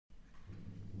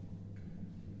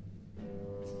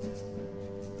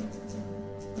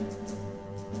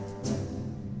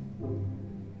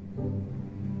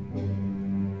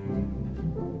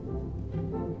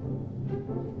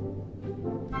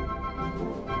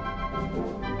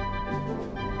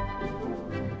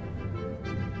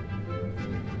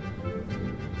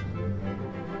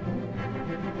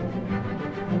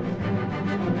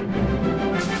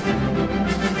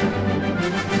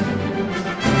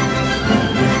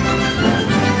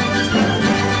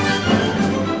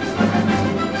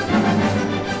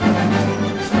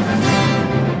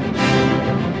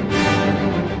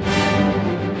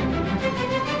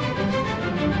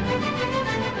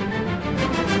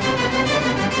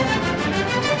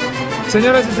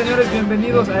Señoras y señores,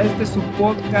 bienvenidos a este su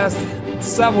podcast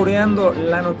Saboreando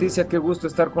la Noticia. Qué gusto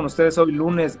estar con ustedes hoy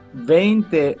lunes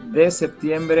 20 de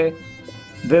septiembre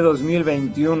de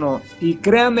 2021. Y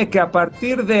créanme que a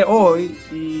partir de hoy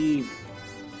y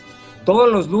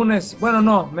todos los lunes, bueno,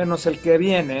 no, menos el que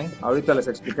viene, ahorita les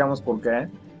explicamos por qué,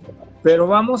 pero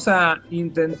vamos a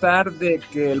intentar de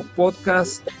que el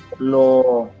podcast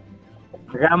lo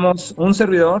hagamos un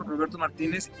servidor, Roberto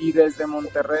Martínez, y desde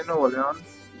Monterrey, Nuevo León,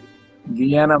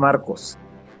 Diana Marcos.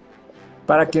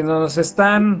 Para quienes nos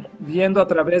están viendo a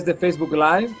través de Facebook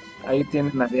Live, ahí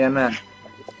tienen a Diana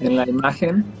en la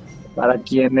imagen. Para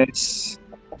quienes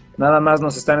nada más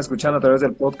nos están escuchando a través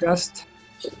del podcast,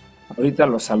 ahorita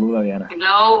los saluda Diana.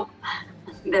 Hello,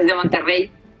 desde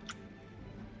Monterrey.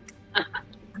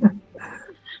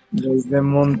 Desde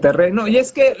Monterrey. No, y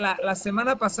es que la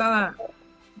semana pasada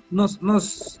nos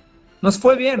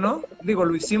fue bien, ¿no? Digo,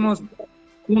 lo hicimos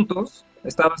juntos.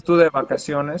 Estabas tú de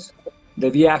vacaciones, de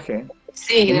viaje.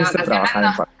 Sí, de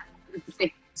vacaciones no.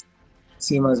 Sí.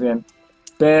 Sí, más bien.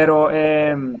 Pero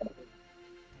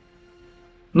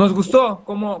nos gustó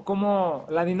como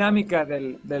la dinámica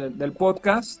del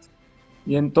podcast.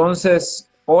 Y entonces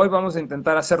hoy vamos a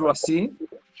intentar hacerlo así.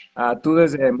 Tú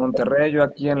desde Monterrey, yo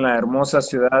aquí en la hermosa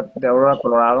ciudad de Aurora,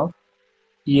 Colorado.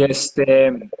 Y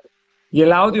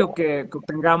el audio que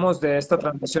obtengamos de esta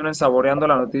transmisión en Saboreando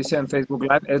la Noticia en Facebook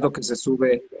Live es lo que se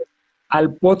sube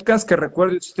al podcast, que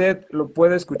recuerde usted, lo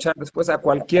puede escuchar después a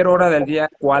cualquier hora del día,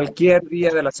 cualquier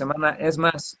día de la semana. Es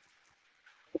más,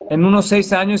 en unos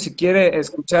 6 años, si quiere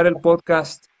escuchar el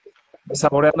podcast de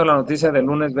Saboreando la Noticia del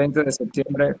lunes 20 de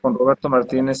septiembre con Roberto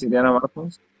Martínez y Diana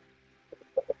Marcos,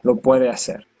 lo puede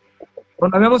hacer.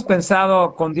 Bueno, habíamos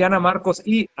pensado con Diana Marcos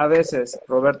y a veces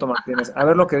Roberto Martínez. A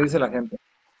ver lo que dice la gente.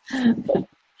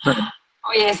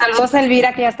 Oye, saludos a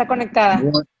Elvira, que ya está conectada.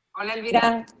 Bueno. Hola,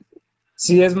 Elvira.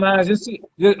 Sí, es más, yo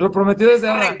lo prometí desde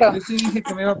ahora. Yo sí dije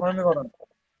que me iba a poner mi gorro.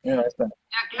 Mira, ahí está.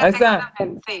 Ahí está.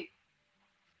 Sí.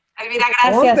 Elvira,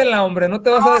 gracias. Póntela, hombre, no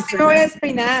te vas a despeinar. Sí me voy a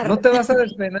despeinar. No te vas a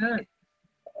despeinar.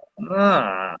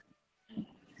 No.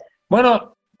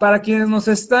 Bueno, para quienes nos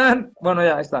están... Bueno,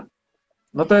 ya, ahí está.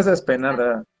 No te vas a despeinar,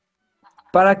 ¿verdad?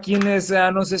 Para quienes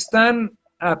nos están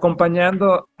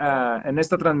acompañando en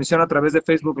esta transmisión a través de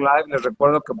Facebook Live, les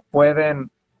recuerdo que pueden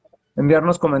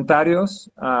enviarnos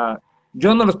comentarios.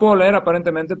 Yo no los puedo leer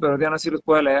aparentemente, pero Diana sí los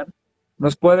puede leer.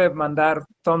 Nos puede mandar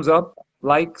thumbs up,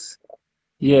 likes.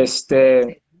 Y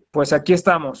pues aquí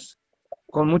estamos.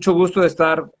 Con mucho gusto de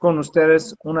estar con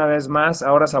ustedes una vez más.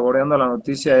 Ahora Saboreando la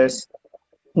Noticia es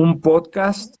un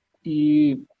podcast.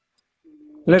 Y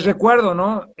les recuerdo,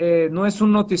 ¿no? No es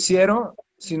un noticiero,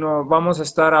 sino vamos a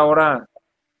estar ahora,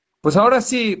 pues ahora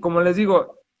sí, como les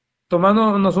digo,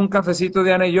 tomándonos un cafecito,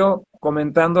 Diana y yo,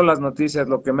 comentando las noticias,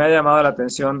 lo que me ha llamado la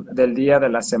atención del día, de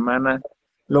la semana,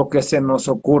 lo que se nos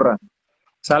ocurra.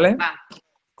 ¿Sale? Va.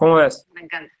 ¿Cómo ves? Me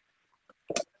encanta.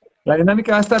 La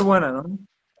dinámica va a estar buena, ¿no?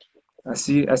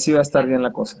 Así va a estar bien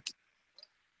la cosa.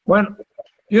 Bueno,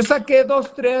 yo saqué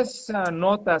 2, 3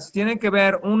 notas. Tienen que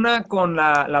ver una con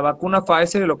la vacuna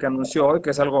Pfizer y lo que anunció hoy,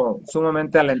 que es algo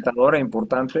sumamente alentador e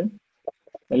importante.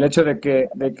 El hecho de que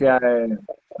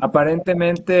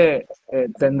aparentemente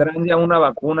tendrán ya una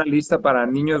vacuna lista para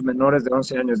niños menores de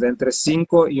 11 años, de entre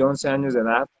 5 y 11 años de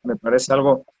edad, me parece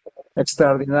algo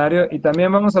extraordinario. Y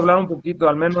también vamos a hablar un poquito,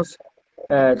 al menos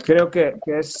creo que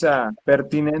es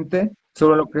pertinente,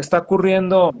 sobre lo que está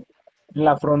ocurriendo en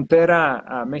la frontera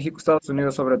a México-Estados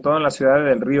Unidos, sobre todo en la ciudad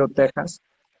del Río, Texas,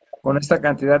 con esta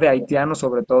cantidad de haitianos,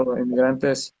 sobre todo,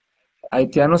 inmigrantes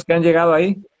haitianos que han llegado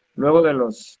ahí, luego del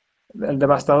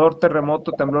devastador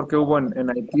terremoto, temblor que hubo en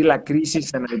Haití, la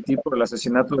crisis en Haití por el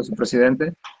asesinato de su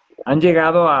presidente, han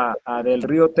llegado a Del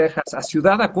Río, Texas, a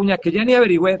Ciudad Acuña, que ya ni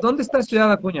averigüé. ¿Dónde está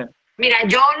Ciudad Acuña? Mira,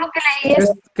 yo lo que leí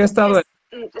es... ¿Qué estado es?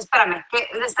 Espérame,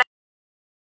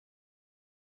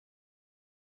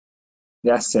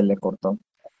 Ya se le cortó.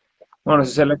 Bueno,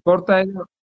 si se le corta... No,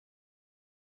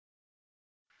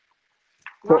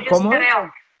 yo ¿Cómo? sí te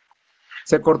veo.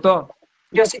 ¿Se cortó?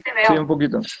 Yo sí te veo. Sí, un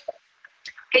poquito.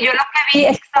 Que yo lo que vi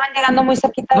es que estaban llegando muy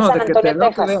cerquita de No, San de que Antonio, te veo,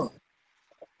 Texas. te veo.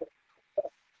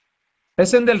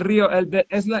 Es en Del Río,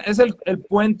 es el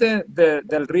puente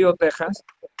del Río, Texas,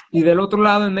 y del otro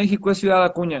lado en México es Ciudad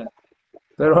Acuña.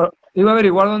 Pero iba a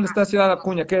averiguar dónde está Ciudad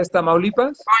Acuña. ¿Qué es,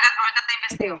 Tamaulipas? Ahorita te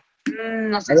investigo.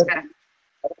 No sé, espera.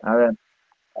 A ver.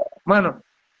 Bueno,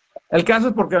 el caso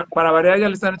es porque para variar ya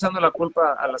le están echando la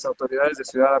culpa a las autoridades de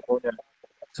Ciudad Acuña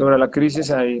sobre la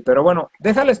crisis ahí. Pero bueno,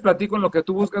 déjales platico en lo que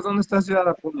tú buscas dónde está Ciudad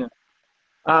Acuña.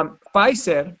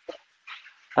 Pfizer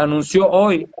anunció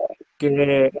hoy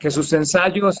que sus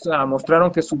ensayos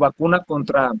mostraron que su vacuna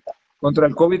contra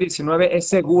el COVID-19 es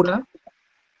segura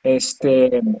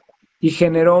este, y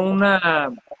generó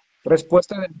una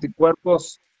respuesta de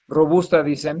anticuerpos robusta,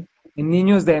 dicen, en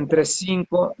niños de entre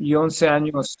 5 y 11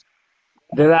 años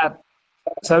de edad.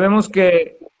 Sabemos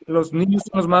que los niños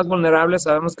son los más vulnerables,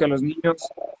 sabemos que los niños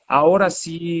ahora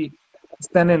sí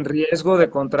están en riesgo de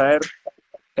contraer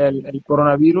el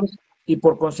coronavirus y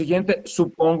por consiguiente,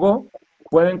 supongo,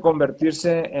 pueden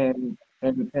convertirse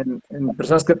en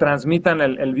personas que transmitan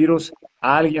el virus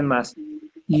a alguien más.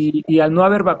 Y al no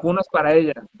haber vacunas para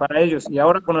ellos, y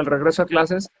ahora con el regreso a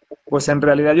clases, pues en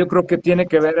realidad yo creo que tiene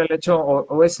que ver el hecho,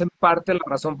 o es en parte la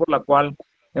razón por la cual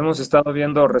hemos estado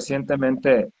viendo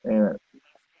recientemente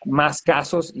más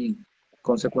casos y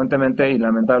consecuentemente y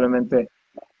lamentablemente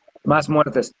más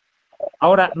muertes.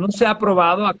 Ahora, no se ha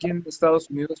aprobado aquí en Estados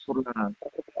Unidos por la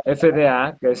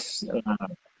FDA, que es la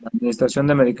Administración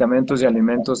de Medicamentos y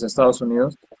Alimentos de Estados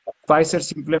Unidos. Pfizer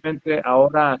simplemente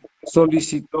ahora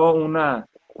solicitó una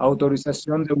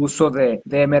autorización de uso de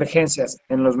emergencias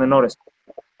en los menores.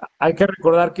 Hay que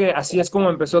recordar que así es como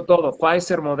empezó todo.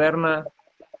 Pfizer, Moderna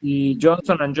y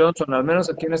Johnson Johnson, al menos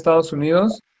aquí en Estados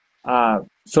Unidos,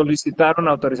 solicitaron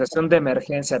autorización de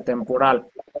emergencia temporal.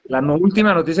 La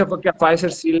última noticia fue que a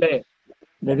Pfizer sí le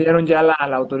dieron ya la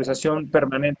autorización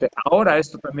permanente. Ahora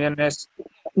esto también es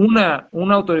una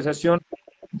autorización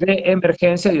de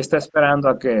emergencia y está esperando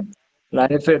a que la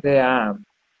FDA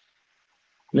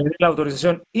le dé la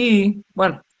autorización. Y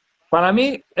bueno, para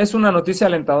mí es una noticia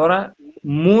alentadora,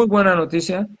 muy buena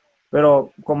noticia,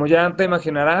 pero como ya te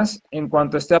imaginarás, en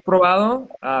cuanto esté aprobado,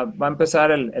 va a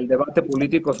empezar el debate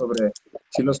político sobre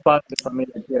si los padres de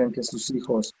familia quieren que sus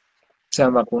hijos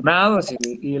sean vacunados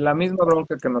y la misma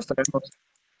bronca que nos traemos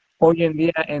hoy en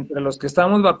día entre los que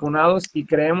estamos vacunados y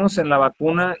creemos en la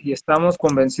vacuna y estamos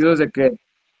convencidos de que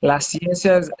la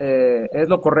ciencia es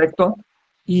lo correcto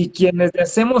y quienes le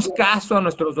hacemos caso a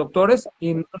nuestros doctores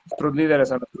y no a nuestros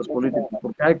líderes, a nuestros políticos,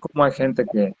 porque hay gente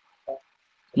que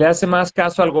le hace más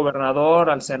caso al gobernador,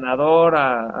 al senador,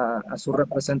 a su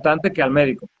representante que al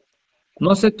médico.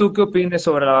 No sé tú qué opines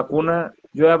sobre la vacuna.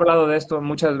 Yo he hablado de esto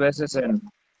muchas veces en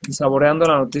Saboreando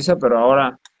la Noticia, pero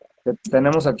ahora que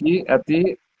tenemos aquí a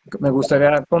ti, me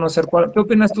gustaría conocer qué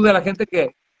opinas tú de la gente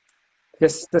que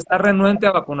está renuente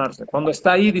a vacunarse cuando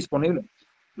está ahí disponible.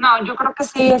 No, yo creo que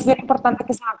sí, es bien importante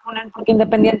que se vacunen porque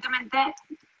independientemente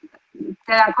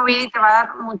te da COVID y te va a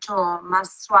dar mucho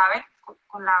más suave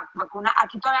con la vacuna.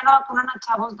 Aquí todavía no vacunan a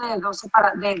chavos de 12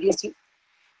 de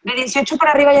 18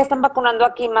 para arriba ya están vacunando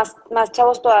aquí, más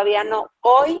chavos todavía no.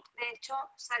 Hoy, de hecho,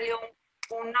 salió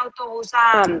un autobús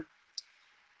a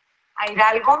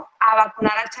Hidalgo a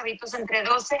vacunar a chavitos entre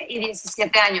 12 y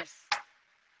 17 años.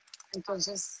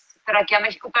 Entonces, pero aquí a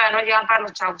México todavía no llegan para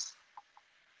los chavos.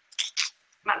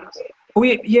 Manos.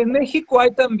 Oye, y en México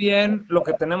hay también lo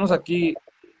que tenemos aquí,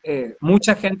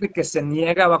 mucha gente que se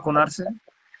niega a vacunarse.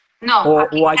 No,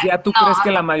 aquí, o allá tú no, crees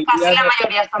que la mayoría casi la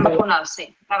mayoría están vacunados,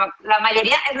 sí. La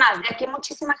mayoría, es más, de aquí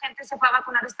muchísima gente se fue a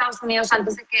vacunar a Estados Unidos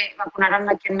antes de que vacunaran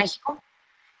aquí en México.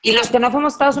 Y los que no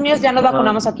fuimos a Estados Unidos ya nos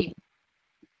vacunamos aquí.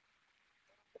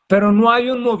 Pero no hay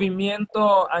un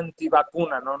movimiento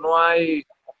antivacuna, ¿no? No hay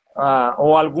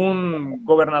o algún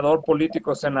gobernador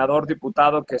político, senador,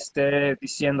 diputado que esté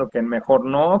diciendo que mejor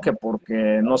no, que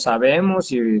porque no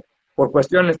sabemos y por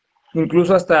cuestiones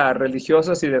incluso hasta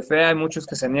religiosas y de fe hay muchos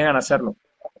que se niegan a hacerlo.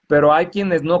 Pero hay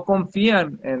quienes no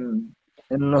confían en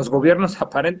los gobiernos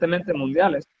aparentemente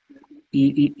mundiales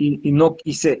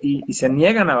y se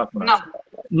niegan a vacunarse.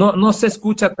 No se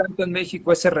escucha tanto en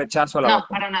México ese rechazo a la vacuna.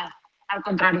 No, para nada. Al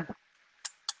contrario.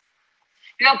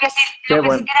 Lo que sí,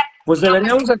 pues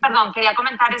deberíamos... perdón, quería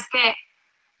comentar es que,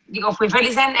 digo, fui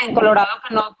feliz en Colorado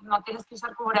que no tienes que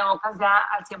usar cubrebocas ya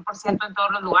al 100% en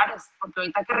todos los lugares, porque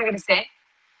ahorita que regresé,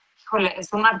 híjole,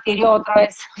 es un martirio otra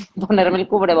vez ponerme el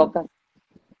cubrebocas.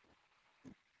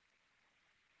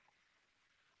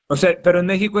 O sea, pero en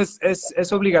México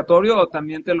es obligatorio o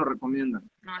también te lo recomiendan.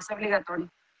 No, es obligatorio.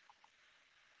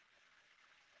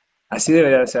 Así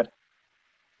debería de ser.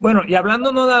 Bueno, y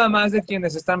hablando no nada más de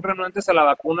quienes están renuentes a la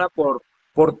vacuna por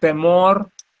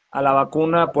temor a la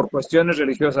vacuna, por cuestiones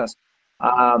religiosas.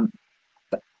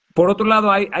 Por otro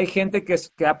lado, hay gente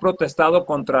que ha protestado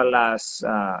contra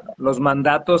los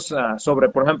mandatos sobre,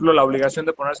 por ejemplo, la obligación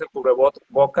de ponerse el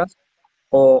cubrebocas,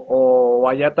 o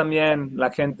allá también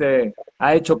la gente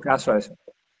ha hecho caso a eso.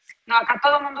 No, acá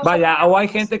todo el mundo... Vaya, o hay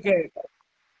gente que...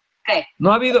 ¿Qué?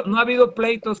 No ha habido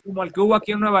pleitos como el que hubo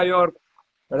aquí en Nueva York,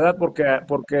 ¿verdad?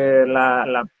 Porque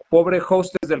la pobre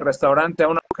hostess del restaurante a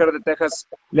una mujer de Texas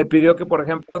le pidió que, por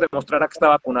ejemplo, demostrara que está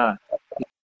vacunada. Y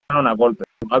fueron a golpe.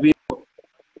 No ha habido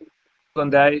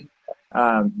donde hay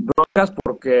broncas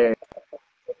porque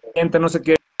la gente no se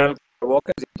quiere poner el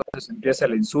cubrebocas y empieza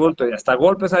el insulto y hasta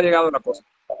golpes ha llegado la cosa.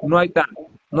 No hay tal,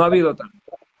 no ha habido tal.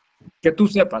 Que tú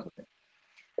sepas.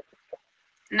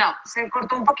 No, se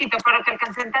cortó un poquito, pero que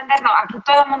alcancé a entender, no, aquí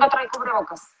todo el mundo trae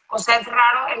cubrebocas. O sea, es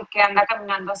raro el que anda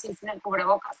caminando así sin el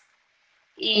cubrebocas.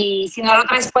 Y si no lo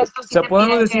traes puesto, O sí sea, te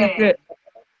podemos piden decir que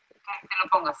te lo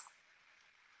pongas.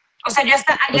 O sea, o ayer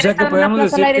sea que estaba en una podemos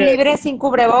plaza al decir aire que, libre sin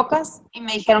cubrebocas y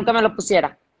me dijeron que me lo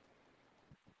pusiera.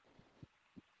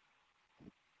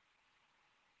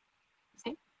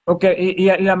 ¿Sí? ok, y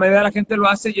la mayoría de la gente lo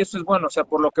hace y eso es bueno. O sea,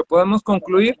 por lo que podemos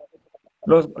concluir,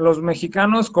 los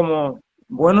mexicanos como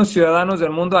buenos ciudadanos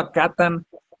del mundo acatan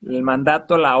el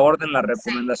mandato, la orden, la Sí.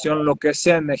 recomendación, lo que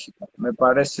sea en México. Me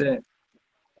parece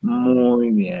muy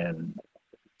bien. En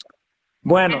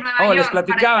Bueno, Nueva les York, para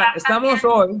platicaba, entrar estamos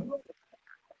también, hoy.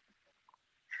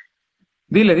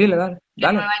 Dile, dale, en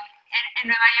dale.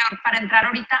 Nueva York, para entrar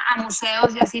ahorita a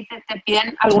museos y así te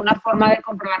piden alguna forma de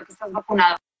comprobar que estás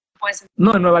vacunado. Pues,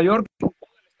 No, en Nueva York,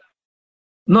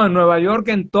 no, en Nueva York,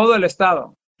 en todo el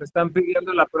estado, te están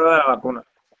pidiendo la prueba de la vacuna.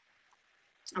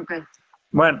 ok.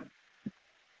 Bueno,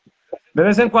 de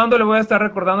vez en cuando le voy a estar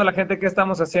recordando a la gente qué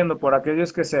estamos haciendo por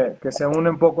aquellos que se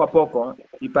unen poco a poco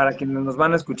y para quienes nos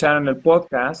van a escuchar en el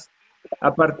podcast.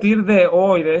 A partir de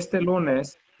hoy, de este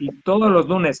lunes y todos los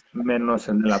lunes, menos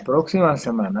el de la próxima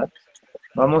semana,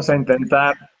 vamos a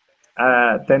intentar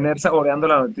tener Saboreando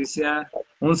la Noticia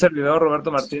un servidor,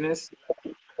 Roberto Martínez,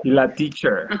 y la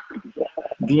teacher,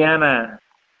 Diana.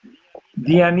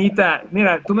 Dianita.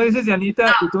 Mira, tú me dices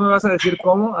Dianita y tú me vas a decir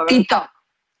cómo. A ver. Tito.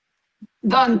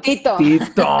 Don Tito.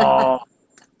 Tito.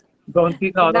 Don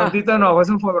No, Tito no,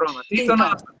 eso fue broma. Tito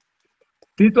no, Tito.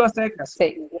 Tito a secas.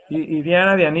 Sí. Y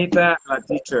Diana, Dianita, la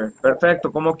teacher.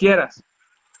 Perfecto, como quieras.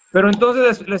 Pero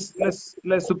entonces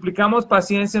les suplicamos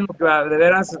paciencia en lo que de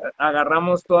veras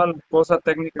agarramos toda la cosa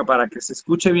técnica para que se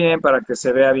escuche bien, para que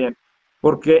se vea bien.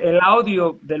 Porque el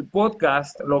audio del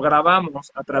podcast lo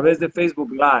grabamos a través de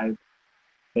Facebook Live.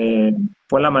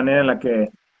 Fue la manera en la que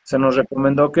se nos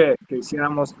recomendó que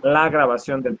hiciéramos la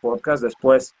grabación del podcast.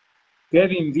 Después,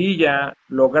 Kevin Villa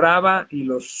lo graba y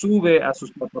lo sube a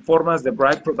sus plataformas de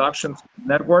Bright Productions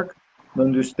Network,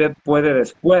 donde usted puede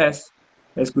después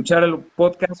escuchar el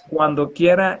podcast cuando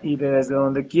quiera y desde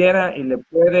donde quiera y le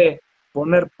puede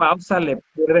poner pausa, le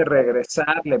puede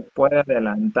regresar, le puede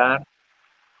adelantar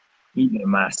y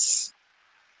demás.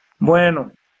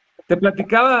 Bueno, te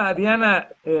platicaba, Diana,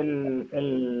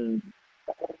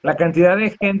 la cantidad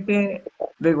de gente,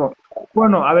 digo,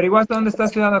 bueno, ¿averiguaste dónde está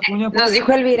Ciudad Acuña? Nos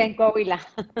dijo Elvira en Coahuila.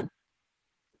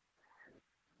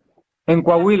 En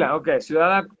Coahuila, ok,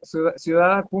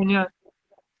 Ciudad Acuña,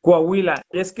 Coahuila.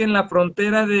 Es que en la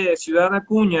frontera de Ciudad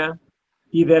Acuña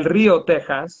y del Río,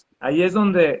 Texas, ahí es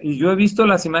donde, y yo he visto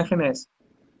las imágenes,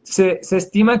 se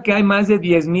estima que hay más de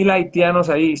 10,000 haitianos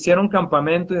ahí, hicieron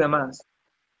campamento y demás.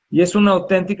 Y es una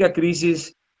auténtica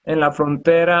crisis en la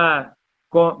frontera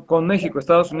con México,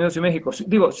 Estados Unidos y México.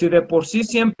 Digo, si de por sí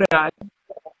siempre hay,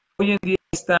 hoy en día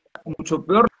está mucho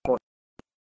peor.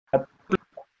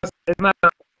 Es más,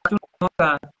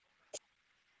 nota,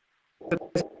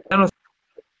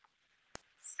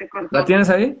 Se ¿la cortó. tienes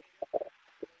ahí?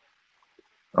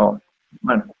 Oh,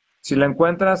 bueno, si la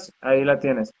encuentras, ahí la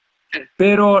tienes.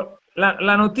 Pero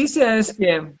la noticia es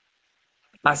que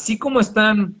así como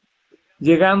están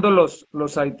llegando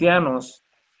los haitianos,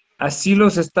 así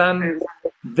los están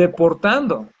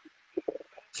deportando.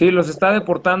 Sí, los está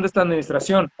deportando esta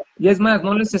administración. Y es más,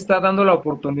 no les está dando la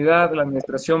oportunidad la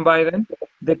administración Biden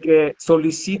de que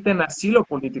soliciten asilo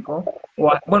político,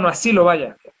 o bueno, asilo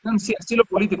vaya, sí, asilo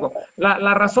político.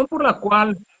 La razón por la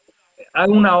cual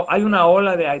hay una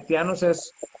ola de haitianos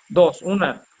es dos.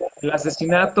 Una, el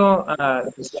asesinato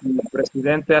de su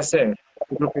presidente hace,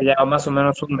 yo creo que ya más o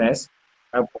menos un mes,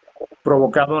 ha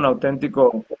provocado un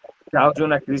auténtico caos y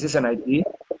una crisis en Haití.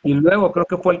 Y luego, creo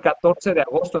que fue el 14 de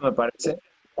agosto, me parece,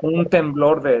 un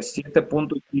temblor de 7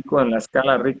 puntos y pico en la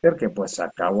escala Richter que pues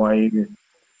acabó ahí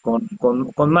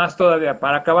con más todavía,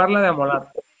 para acabarla de amolar.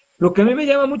 Lo que a mí me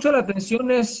llama mucho la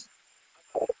atención es,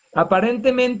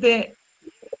 aparentemente,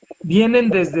 vienen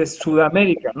desde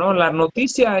Sudamérica, ¿no? La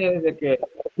noticia es de que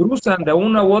cruzan de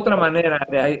una u otra manera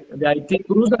de Haití,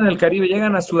 cruzan el Caribe,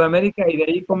 llegan a Sudamérica y de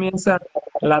ahí comienza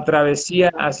la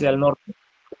travesía hacia el norte.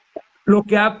 Lo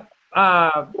que ha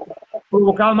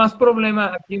provocado más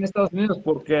problema aquí en Estados Unidos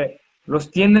porque los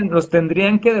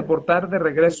tendrían que deportar de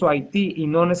regreso a Haití y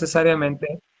no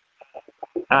necesariamente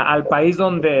al país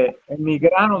donde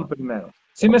emigraron primero.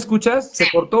 ¿Sí me escuchas? Sí,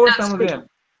 ¿Se cortó o no, estamos escucho. bien?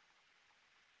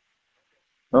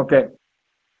 Ok.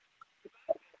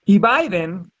 Y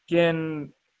Biden,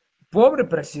 pobre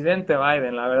presidente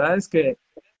Biden, la verdad es que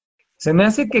se me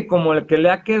hace que como el que le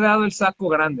ha quedado el saco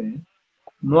grande, ¿eh?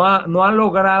 No ha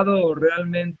logrado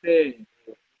realmente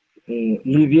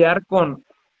lidiar con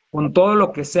todo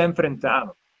lo que se ha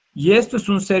enfrentado. Y esto es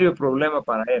un serio problema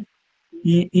para él.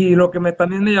 Y lo que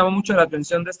también me llamó mucho la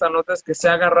atención de esta nota es que se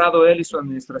ha agarrado él y su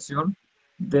administración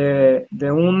de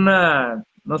una,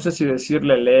 no sé si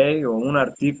decirle ley o un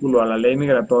artículo a la ley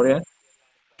migratoria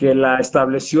que la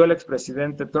estableció el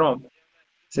expresidente Trump.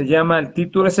 Se llama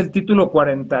es el título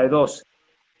 42,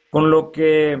 con lo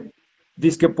que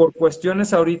dice que por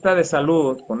cuestiones ahorita de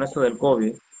salud, con esto del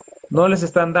COVID, no les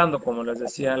están dando, como les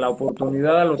decía, la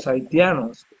oportunidad a los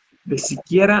haitianos de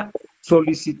siquiera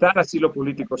solicitar asilo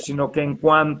político, sino que en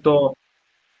cuanto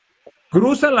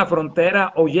cruzan la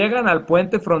frontera o llegan al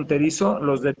puente fronterizo,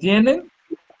 los detienen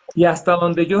y hasta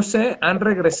donde yo sé han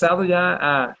regresado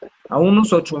ya a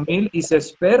unos 8,000 y se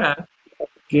espera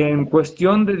que en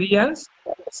cuestión de días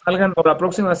salgan por la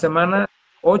próxima semana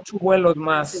 8 vuelos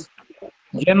más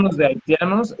llenos de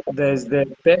haitianos desde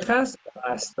Texas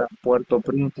hasta Puerto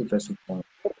Príncipe, supongo.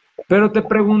 Pero te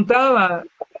preguntaba,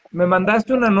 me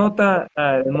mandaste una nota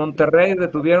en Monterrey,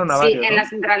 detuvieron a Sí, varios, en ¿no? la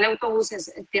central de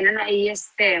autobuses tienen ahí,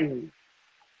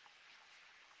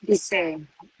 dice,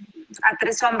 a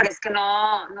 3 hombres que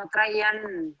no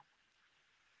traían,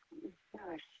 a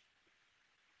ver,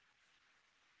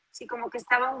 sí, como que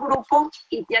estaba un grupo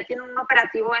y ya tienen un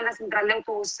operativo en la central de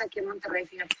autobuses aquí en Monterrey,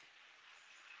 fíjate.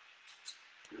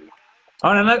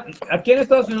 Ahora, aquí en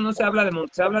Estados Unidos no se habla de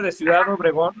Monterrey, se habla de Ciudad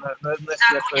Obregón, no es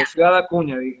cierto, de Ciudad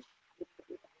Acuña, dije.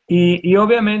 Y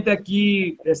obviamente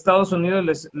aquí Estados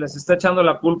Unidos les está echando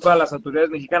la culpa a las autoridades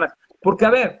mexicanas. Porque, a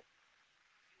ver,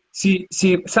 si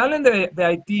salen de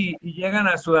Haití y llegan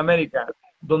a Sudamérica,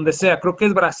 donde sea, creo que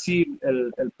es Brasil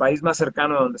el país más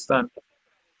cercano a donde están,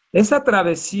 esa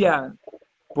travesía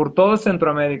por todo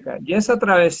Centroamérica y esa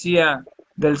travesía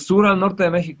del sur al norte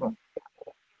de México,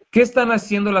 ¿qué están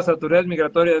haciendo las autoridades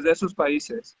migratorias de esos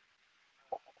países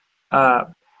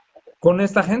ah, con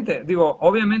esta gente? Digo,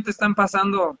 obviamente están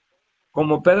pasando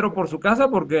como Pedro por su casa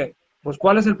porque, pues,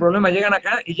 ¿cuál es el problema? Llegan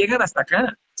acá y llegan hasta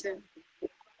acá. Sí.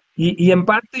 Y en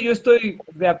parte yo estoy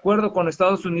de acuerdo con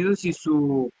Estados Unidos y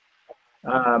su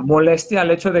molestia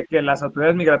al hecho de que las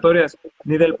autoridades migratorias,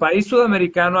 ni del país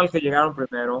sudamericano al que llegaron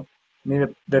primero, ni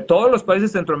de todos los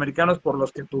países centroamericanos por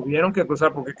los que tuvieron que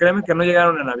cruzar, porque créeme que no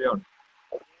llegaron en avión.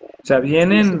 O sea, Sí, se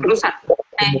vienen cruzan.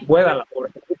 como pueda la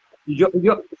pobre.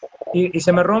 Y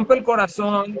se me rompe el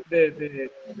corazón de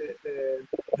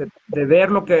ver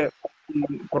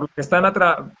por lo que están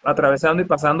atravesando y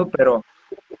pasando, pero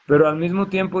al mismo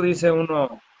tiempo dice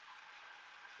uno,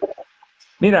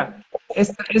 mira,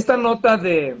 esta nota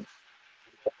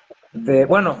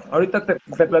bueno, ahorita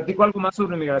te platico algo más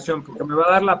sobre migración, porque me va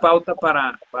a dar la pauta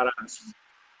para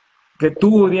que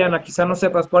tú, Diana, quizá no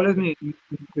sepas cuál es mi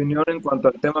opinión en cuanto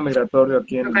al tema migratorio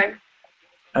Okay.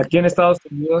 aquí en Estados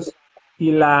Unidos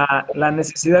y la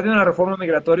necesidad de una reforma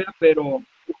migratoria, pero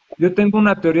yo tengo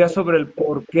una teoría sobre el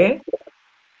por qué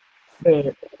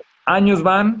años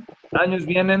van, años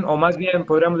vienen, o más bien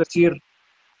podríamos decir,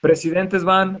 presidentes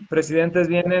van, presidentes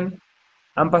vienen,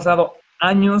 han pasado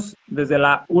años desde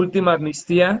la última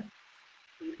amnistía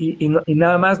y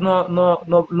nada más no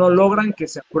logran que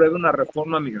se apruebe una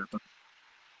reforma migratoria.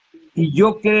 Y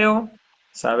yo creo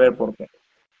saber por qué.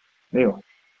 Digo,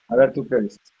 a ver tú qué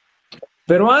dices.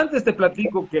 Pero antes te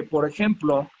platico que, por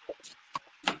ejemplo,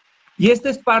 y este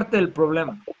es parte del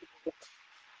problema,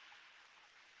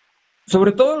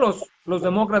 sobre todo los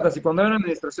demócratas, y cuando hay una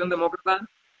administración demócrata,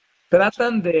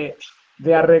 tratan de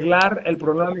arreglar el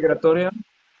problema migratorio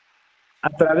a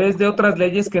través de otras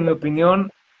leyes que, en mi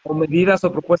opinión, o medidas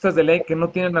o propuestas de ley que no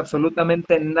tienen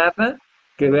absolutamente nada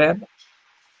que ver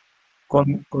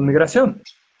con migración.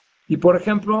 Y, por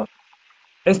ejemplo,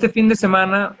 este fin de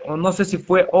semana, o no sé si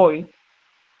fue hoy,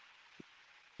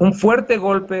 un fuerte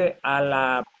golpe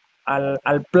al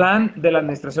plan de la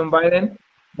administración Biden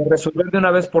de resolver de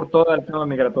una vez por todas el tema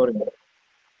migratorio.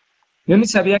 Yo ni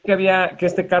sabía que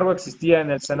este cargo existía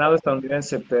en el Senado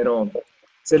estadounidense, pero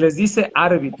se les dice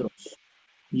árbitros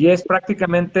y es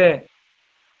prácticamente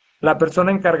la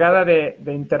persona encargada de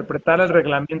interpretar el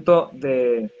reglamento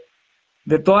de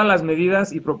todas las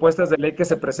medidas y propuestas de ley que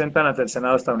se presentan ante el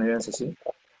Senado estadounidense, ¿sí?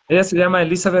 Ella se llama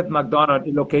Elizabeth McDonald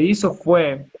y lo que hizo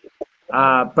fue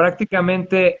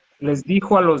prácticamente les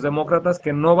dijo a los demócratas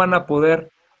que no van a poder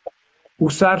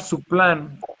usar su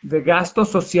plan de gasto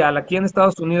social. Aquí en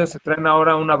Estados Unidos se traen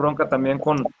ahora una bronca también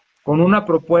con una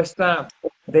propuesta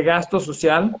de gasto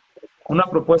social, una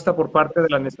propuesta por parte de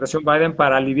la administración Biden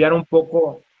para aliviar un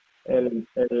poco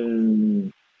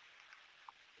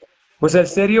pues el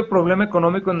serio problema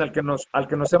económico al que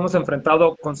nos hemos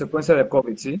enfrentado consecuencia de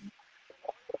COVID, ¿sí?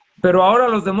 Pero ahora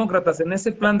los demócratas en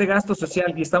ese plan de gasto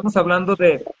social, y estamos hablando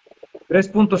de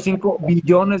 3.5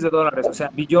 billones de dólares, o sea,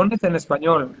 billones en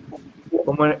español,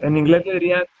 como en inglés le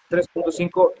dirían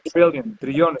 3.5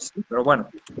 trillones, pero bueno.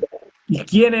 Y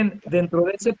quieren dentro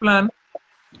de ese plan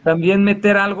también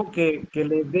meter algo que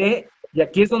le dé, y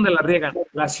aquí es donde la riegan,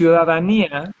 la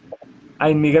ciudadanía a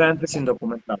inmigrantes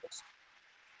indocumentados.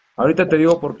 Ahorita te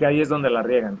digo por qué ahí es donde la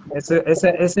riegan.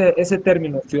 Ese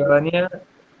término, ciudadanía,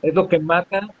 es lo que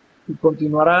mata y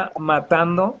continuará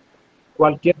matando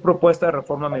cualquier propuesta de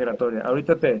reforma migratoria.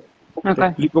 Ahorita te Okay.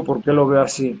 explico por qué lo veo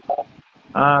así.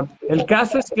 El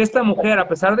caso es que esta mujer, a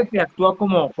pesar de que actúa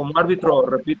como árbitro,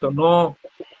 repito, no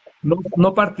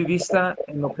partidista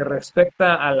en lo que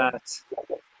respecta a las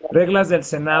reglas del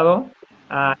Senado,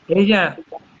 a ella,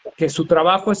 que su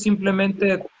trabajo es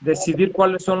simplemente decidir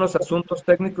cuáles son los asuntos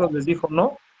técnicos, les dijo,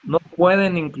 no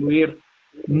pueden incluir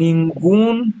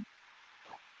ningún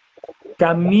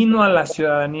camino a la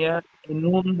ciudadanía en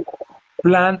un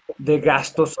plan de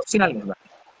gastos sociales, ¿vale?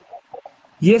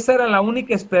 Y esa era la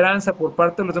única esperanza por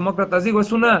parte de los demócratas. Digo,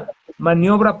 es una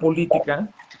maniobra política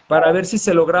para ver si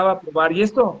se lograba aprobar. Y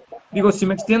esto, digo, si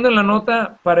me extiendo en la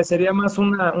nota, parecería más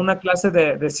una clase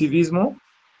de civismo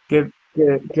que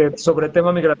sobre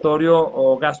tema migratorio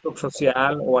o gasto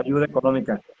social o ayuda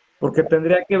económica, porque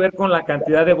tendría que ver con la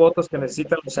cantidad de votos que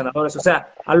necesitan los senadores. O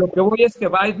sea, a lo que voy es que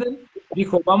Biden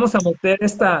dijo, vamos a meter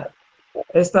esta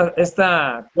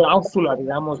cláusula,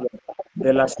 digamos,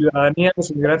 de la ciudadanía de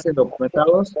los inmigrantes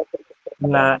indocumentados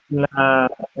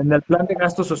en el plan de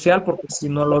gasto social, porque si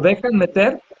nos lo dejan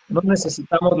meter, no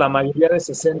necesitamos la mayoría de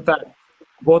 60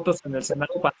 votos en el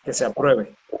Senado para que se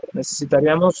apruebe.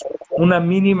 Necesitaríamos una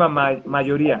mínima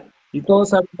mayoría. Y todos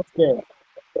sabemos que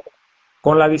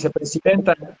con la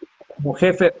vicepresidenta como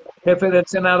jefe del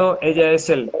Senado, ella es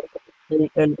el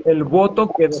voto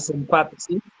que desempate,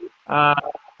 ¿sí? Ah,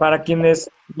 para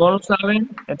quienes no lo saben,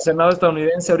 el Senado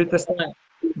estadounidense ahorita está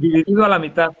dividido a la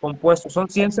mitad, compuesto. Son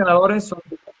 100 senadores, son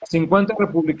 50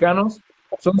 republicanos,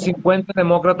 son 50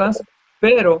 demócratas,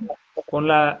 pero con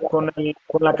la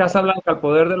Casa Blanca al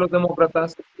poder de los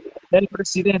demócratas, el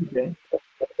presidente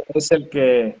es el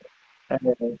que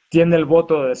tiene el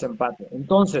voto de desempate.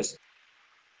 Entonces,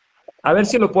 a ver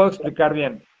si lo puedo explicar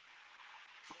bien.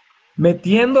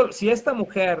 Si esta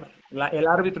mujer, el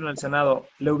árbitro en el Senado,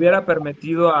 le hubiera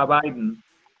permitido a Biden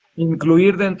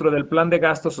incluir dentro del plan de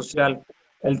gasto social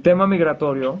el tema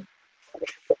migratorio,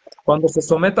 cuando se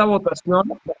someta a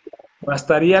votación,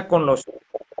 bastaría con los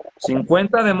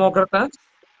 50 demócratas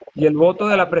y el voto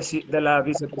de la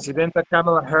vicepresidenta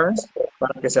Kamala Harris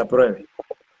para que se apruebe.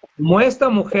 Como esta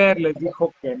mujer les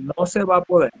dijo que no se va a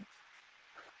poder,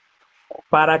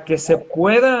 para que se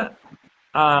pueda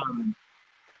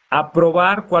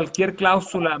aprobar cualquier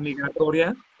cláusula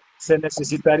migratoria, se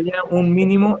necesitaría un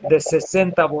mínimo de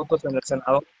 60 votos en el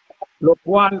Senado, lo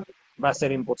cual va a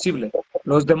ser imposible.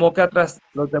 Los demócratas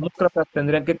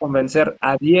tendrían que convencer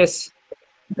a 10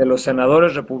 de los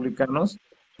senadores republicanos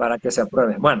para que se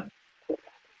apruebe. Bueno,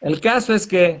 el caso es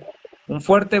que un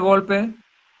fuerte golpe,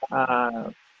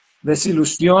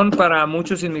 desilusión para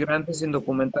muchos inmigrantes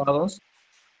indocumentados,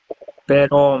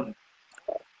 pero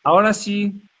ahora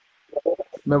sí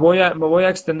me voy a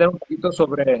extender un poquito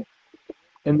sobre,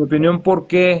 en mi opinión, por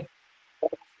qué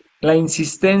la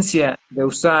insistencia de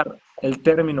usar el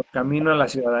término camino a la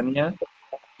ciudadanía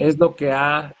es lo que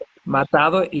ha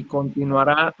matado y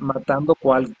continuará matando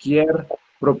cualquier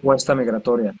propuesta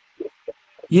migratoria.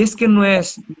 Y es que no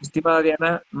es, mi estimada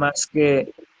Diana, más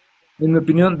que, en mi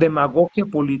opinión, demagogia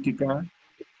política,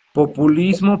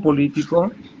 populismo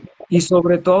político y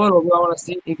sobre todo, lo veo ahora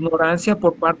sí, ignorancia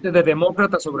por parte de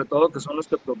demócratas, sobre todo, que son los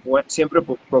que siempre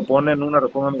proponen una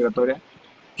reforma migratoria,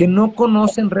 que no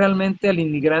conocen realmente al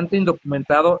inmigrante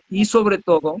indocumentado y sobre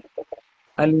todo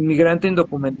al inmigrante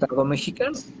indocumentado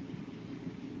mexicano.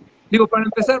 Digo, para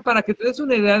empezar, para que te des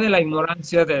una idea de la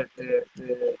ignorancia de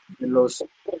los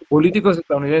políticos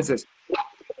estadounidenses.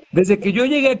 Desde que yo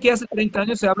llegué aquí hace 30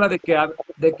 años se habla de que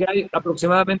hay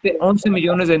aproximadamente 11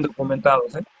 millones de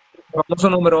indocumentados, ¿eh? El famoso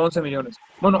número 11 millones.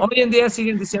 Bueno, hoy en día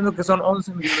siguen diciendo que son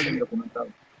 11 millones de indocumentados.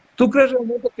 ¿Tú crees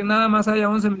realmente que nada más haya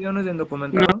 11 millones de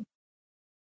indocumentados?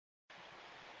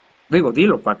 Digo,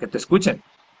 dilo, para que te escuchen.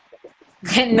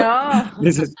 No,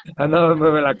 Dices, no me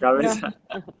mueve la no, cabeza.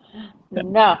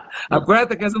 no.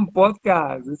 Acuérdate que es un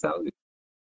podcast.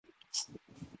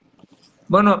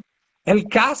 Bueno, el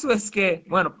caso es que,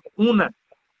 bueno,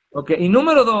 ok, y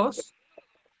número dos,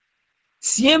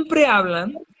 siempre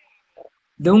hablan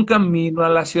de un camino a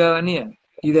la ciudadanía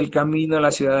y del camino a la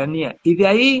ciudadanía. Y de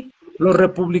ahí los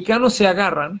republicanos se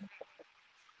agarran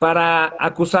para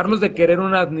acusarlos de querer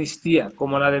una amnistía,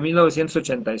 como la de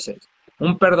 1986,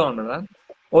 un perdón, ¿verdad?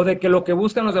 O de que lo que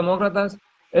buscan los demócratas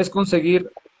es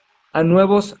conseguir a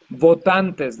nuevos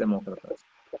votantes demócratas,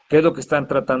 que es lo que están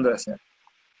tratando de hacer.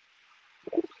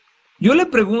 Yo te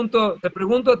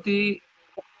pregunto a ti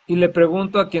y le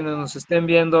pregunto a quienes nos estén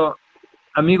viendo,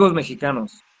 amigos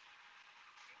mexicanos,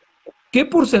 ¿qué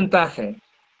porcentaje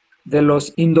de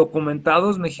los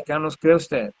indocumentados mexicanos cree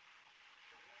usted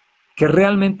que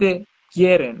realmente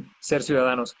quieren ser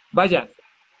ciudadanos? Vaya,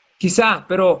 quizá,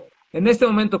 pero en este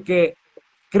momento, que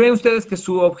 ¿creen ustedes que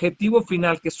su objetivo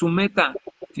final, que su meta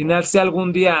final sea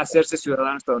algún día hacerse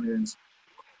ciudadano estadounidense?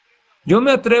 Yo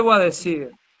me atrevo a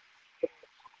decir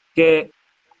que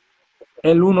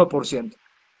el 1%.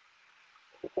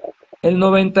 El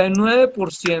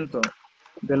 99%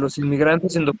 de los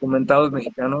inmigrantes indocumentados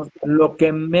mexicanos lo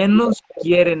que menos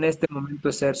quieren en este momento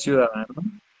es ser ciudadano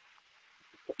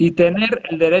y tener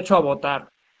el derecho a votar.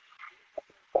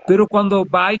 Pero cuando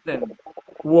Biden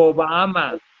u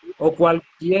Obama o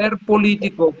cualquier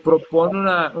político propone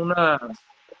una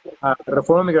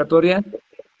reforma migratoria,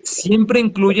 siempre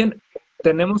incluyen,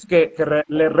 tenemos que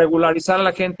regularizar a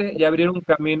la gente y abrir un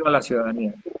camino a la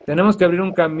ciudadanía. Tenemos que abrir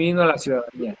un camino a la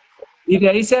ciudadanía. Y de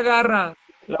ahí se agarra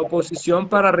la oposición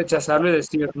para rechazarlo y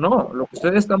decir, no, lo que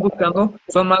ustedes están buscando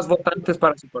son más votantes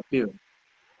para su partido.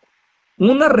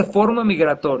 Una reforma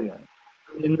migratoria,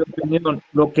 en mi opinión,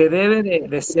 lo que debe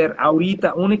de ser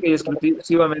ahorita, única y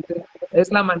exclusivamente,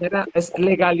 es la manera, es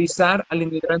legalizar al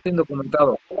inmigrante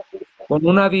indocumentado, con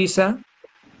una visa,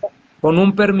 con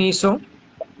un permiso,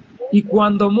 y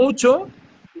cuando mucho,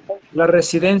 la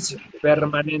residencia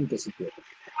permanente, si quiere.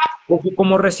 Porque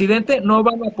como residente no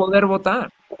van a poder votar.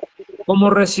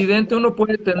 Como residente uno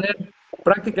puede tener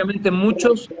prácticamente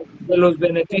muchos de los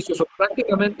beneficios o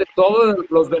prácticamente todos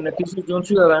los beneficios de un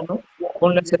ciudadano,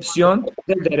 con la excepción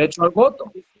del derecho al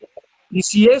voto. Y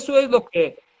si eso es lo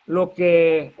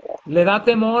que le da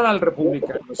temor al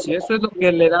republicano, si eso es lo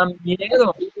que le da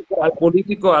miedo al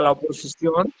político, a la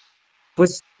oposición,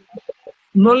 pues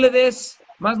no le des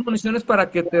más municiones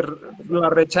para que te la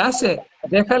rechace.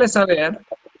 Déjale saber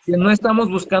que no estamos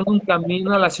buscando un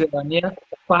camino a la ciudadanía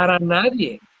para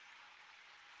nadie.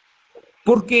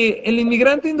 Porque el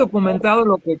inmigrante indocumentado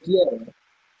lo que quiere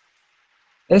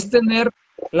es tener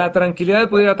la tranquilidad de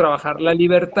poder ir a trabajar, la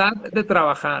libertad de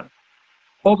trabajar,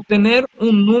 obtener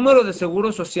un número de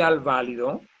seguro social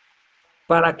válido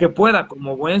para que pueda,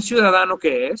 como buen ciudadano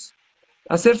que es,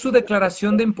 hacer su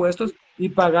declaración de impuestos y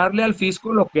pagarle al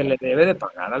fisco lo que le debe de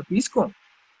pagar al fisco.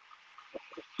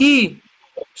 Y,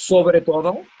 sobre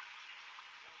todo,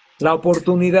 la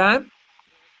oportunidad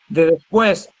de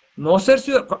después,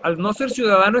 al no ser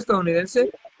ciudadano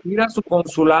estadounidense, ir a su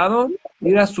consulado,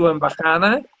 ir a su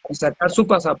embajada y sacar su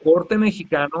pasaporte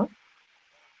mexicano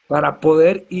para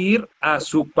poder ir a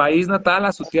su país natal,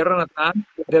 a su tierra natal,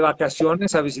 de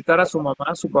vacaciones, a visitar a su mamá,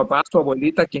 a su papá, a su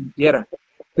abuelita, quien quiera.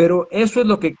 Pero eso es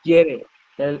lo que quiere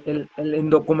el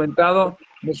indocumentado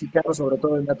mexicano, sobre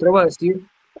todo. Y me atrevo a decir,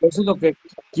 eso es lo que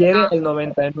quiere el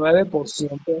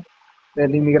 99%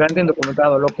 del inmigrante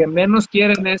indocumentado. Lo que menos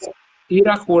quieren es ir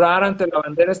a jurar ante la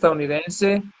bandera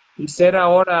estadounidense y ser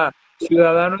ahora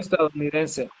ciudadano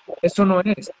estadounidense. Eso no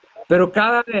es. Pero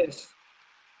cada vez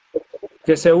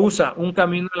que se usa un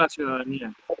camino a la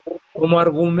ciudadanía como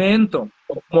argumento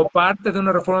o como parte de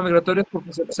una reforma migratoria, es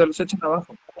porque se los echan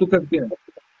abajo. ¿Tú qué opinas?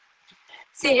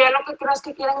 Sí, yo lo que creo es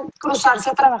que quieren cruzarse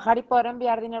a trabajar y poder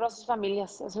enviar dinero a sus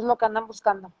familias. Eso es lo que andan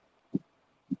buscando.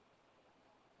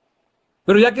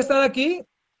 Pero ya que están aquí,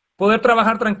 poder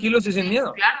trabajar tranquilos y sin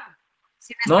miedo. Claro.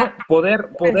 Sin ¿No? estar Poder,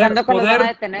 pensando que los van a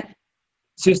detener.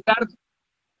 si estar,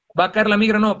 va a caer la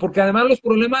migra, no, porque además los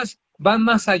problemas van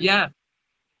más allá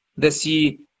de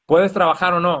si puedes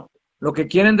trabajar o no. Lo que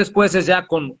quieren después es ya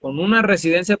con una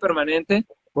residencia permanente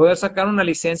poder sacar una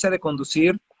licencia de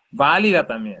conducir válida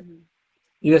también.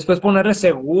 Y después ponerle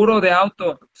seguro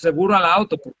al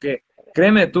auto, porque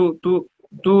créeme, tú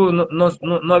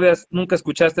no habías, nunca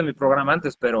escuchaste mi programa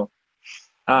antes, pero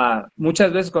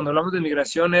muchas veces cuando hablamos de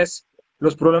inmigración es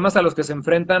los problemas a los que se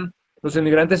enfrentan los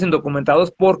inmigrantes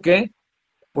indocumentados, porque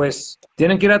pues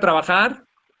tienen que ir a trabajar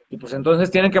y pues entonces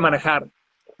tienen que manejar,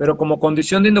 pero como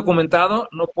condición de indocumentado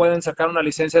no pueden sacar una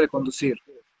licencia de conducir.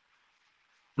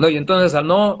 No, y entonces al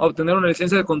no obtener una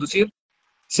licencia de conducir,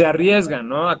 se arriesgan,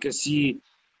 ¿no? A que si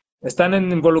están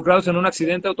involucrados en un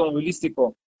accidente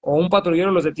automovilístico o un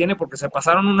patrullero los detiene porque se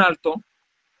pasaron un alto,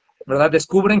 ¿verdad?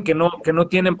 Descubren que no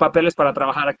tienen papeles para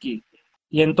trabajar aquí.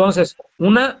 Y entonces,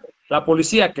 la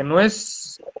policía, que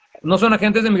no son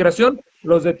agentes de migración,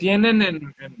 los detienen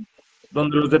en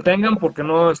donde los detengan porque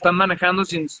no están manejando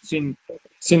sin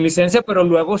sin licencia, pero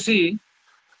luego sí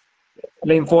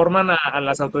le informan a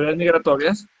las autoridades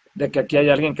migratorias de que aquí hay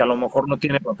alguien que a lo mejor no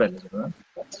tiene papeles, ¿verdad?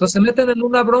 Entonces se meten en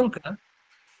una bronca.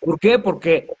 ¿Por qué? todo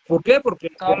Porque lo que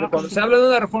cuando se sí. habla de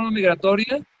una reforma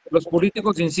migratoria, los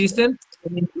políticos insisten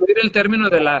en incluir el término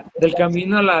del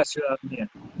camino a la ciudadanía.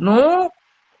 No,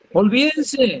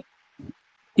 olvídense.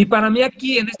 Y para mí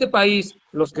aquí, en este país,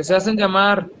 los que se hacen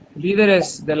llamar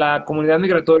líderes de la comunidad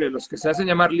migratoria, los que se hacen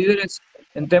llamar líderes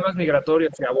en temas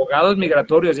migratorios y abogados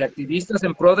migratorios y activistas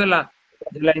en pro de la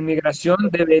inmigración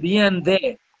deberían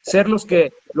de ser los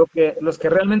que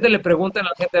realmente le preguntan a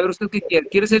la gente, a ver, ¿usted qué quiere?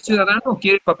 ¿Quiere ser ciudadano o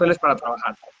quiere papeles para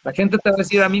trabajar? La gente te va a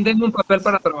decir, a mí denme un papel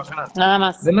para trabajar, Nada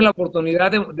más. denme la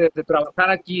oportunidad de trabajar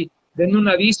aquí, denme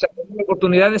una visa, denme la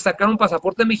oportunidad de sacar un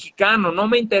pasaporte mexicano, no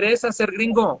me interesa ser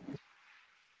gringo.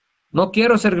 No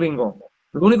quiero ser gringo.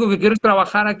 Lo único que quiero es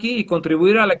trabajar aquí y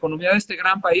contribuir a la economía de este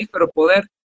gran país, pero poder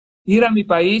ir a mi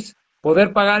país,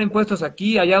 poder pagar impuestos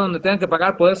aquí, allá donde tengan que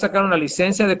pagar, poder sacar una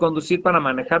licencia de conducir para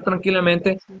manejar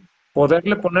tranquilamente,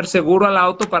 poderle poner seguro al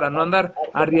auto para no andar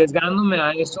arriesgándome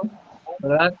a eso,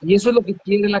 ¿verdad? Y eso es lo que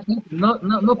quiere la gente.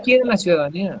 No quiere la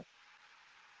ciudadanía.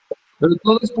 Pero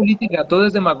todo es política, todo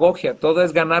es demagogia, todo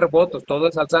es ganar votos, todo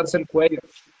es alzarse el cuello.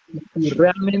 Y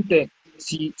realmente,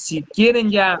 si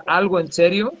quieren ya algo en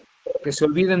serio, que se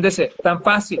olviden de ese, tan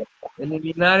fácil,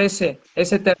 eliminar ese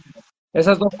término,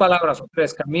 esas dos palabras o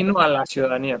tres, camino a la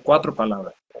ciudadanía, cuatro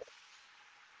palabras.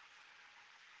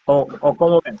 O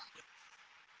cómo ven.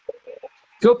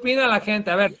 ¿Qué opina la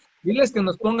gente? A ver, diles que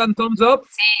nos pongan thumbs up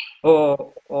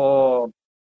o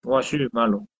así,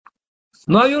 malo.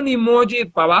 No hay un emoji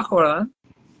para abajo, ¿verdad?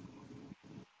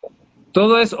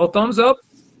 Todo es o thumbs up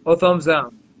o thumbs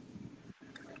down.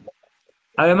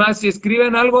 Además, si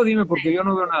escriben algo, dime porque yo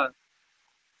no veo nada.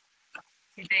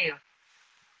 Sí te digo.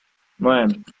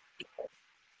 Bueno,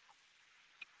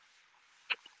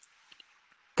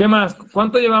 ¿qué más?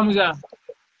 ¿Cuánto llevamos ya?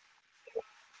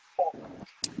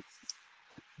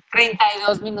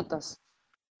 32 minutos.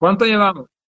 ¿Cuánto llevamos?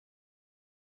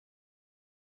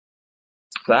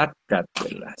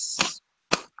 Sácatelas.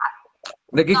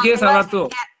 ¿De qué No, te quieres iba a hablar decir tú?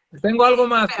 que, Tengo algo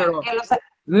más, espera, pero que los,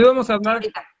 no íbamos a hablar.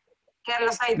 ahorita, que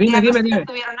los Dime, haitianos dime, que dime.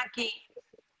 tuvieron aquí,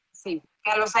 sí,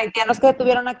 que los haitianos que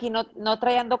tuvieron aquí no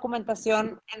traían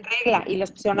documentación en regla y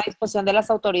les pusieron a disposición de las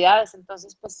autoridades,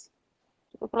 entonces pues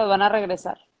yo creo que los van a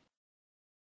regresar.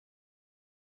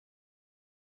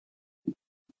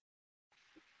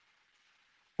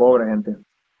 Pobre gente.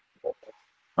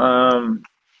 Um,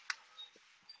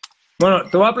 bueno,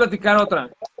 te voy a platicar otra.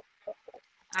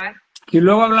 A ver. Y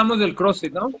luego hablamos del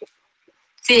CrossFit, ¿no?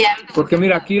 Sí, ya lo tengo Porque que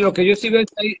mira, mirar. aquí lo que yo sí veo es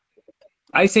que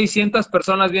hay 600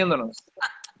 personas viéndonos.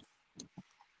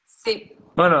 Sí.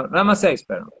 Bueno, nada más 6,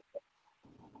 pero.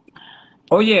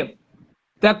 Oye,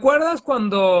 ¿te acuerdas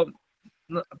cuando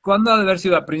ha de haber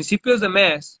sido a principios de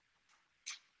mes,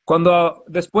 cuando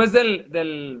después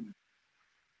del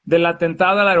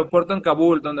atentado al aeropuerto en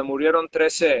Kabul, donde murieron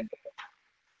 13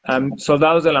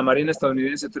 soldados de la Marina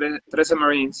estadounidense, 13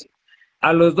 Marines,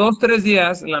 a los 2, 3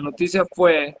 días la noticia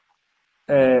fue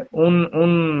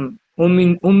un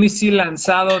misil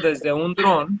lanzado desde un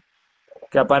dron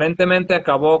que aparentemente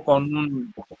acabó con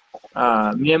un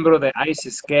miembro de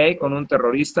ISIS-K, con un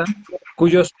terrorista,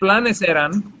 cuyos planes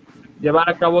eran llevar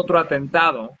a cabo otro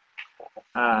atentado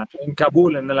en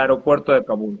Kabul, en el aeropuerto de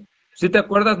Kabul. ¿Sí te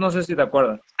acuerdas? No sé si te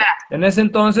acuerdas. Espera. En ese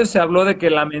entonces se habló de que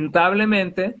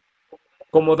lamentablemente,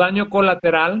 como daño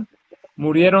colateral,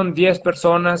 murieron 10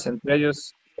 personas, entre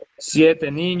ellos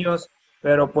 7 niños,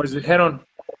 pero pues dijeron,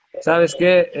 ¿sabes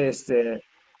qué?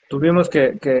 Tuvimos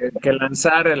que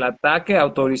lanzar el ataque,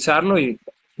 autorizarlo y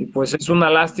pues es una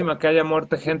lástima que haya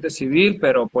muerto gente civil,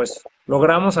 pero pues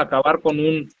logramos acabar con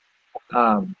un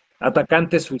uh,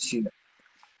 atacante suicida.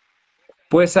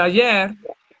 Pues ayer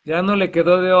ya no le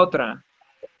quedó de otra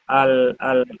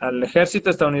al ejército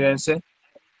estadounidense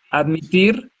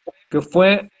admitir que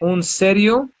fue un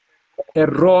serio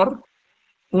error,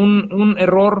 un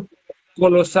error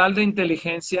colosal de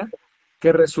inteligencia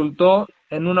que resultó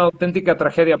en una auténtica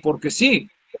tragedia, porque sí,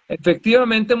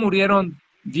 efectivamente murieron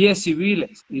 10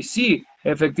 civiles y sí,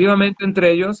 efectivamente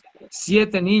entre ellos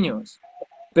 7 niños,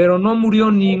 pero no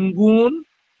murió ningún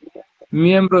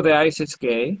miembro de ISIS-K,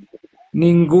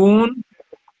 ningún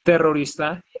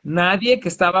terrorista, nadie que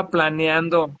estaba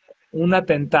planeando un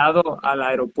atentado al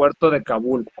aeropuerto de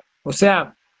Kabul. O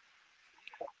sea,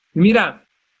 mira,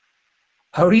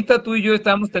 ahorita tú y yo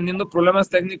estamos teniendo problemas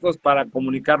técnicos para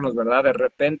comunicarnos, ¿verdad? De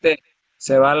repente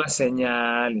se va la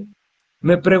señal.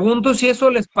 Me pregunto si eso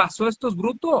les pasó a estos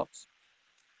brutos,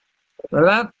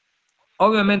 ¿verdad?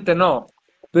 Obviamente no,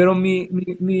 pero mi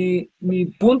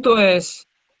punto es,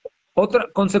 Otra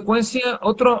consecuencia,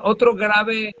 otro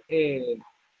grave,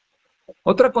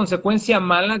 otra consecuencia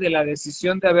mala de la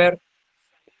decisión de haber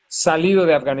salido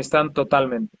de Afganistán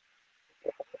totalmente.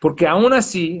 Porque aún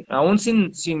así, aún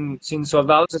sin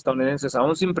soldados estadounidenses,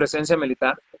 aún sin presencia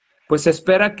militar, pues se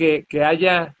espera que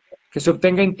se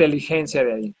obtenga inteligencia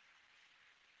de ahí.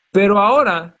 Pero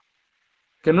ahora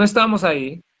que no estamos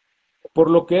ahí, por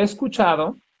lo que he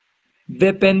escuchado,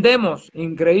 dependemos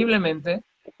increíblemente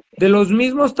de los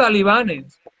mismos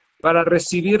talibanes para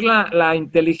recibir la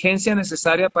inteligencia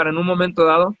necesaria para en un momento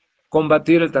dado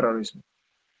combatir el terrorismo.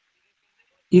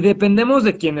 Y dependemos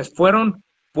de quienes fueron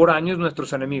por años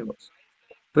nuestros enemigos.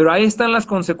 Pero ahí están las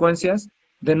consecuencias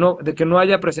de que no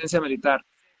haya presencia militar.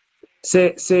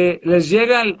 Les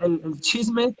llega el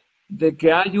chisme de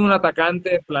que hay un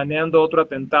atacante planeando otro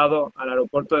atentado al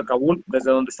aeropuerto de Kabul,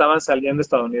 desde donde estaban saliendo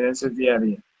estadounidenses día a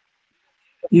día.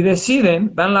 Y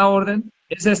deciden, dan la orden,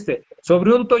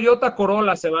 sobre un Toyota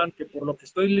Corolla se van, que por lo que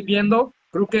estoy viendo,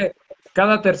 creo que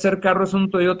cada tercer carro es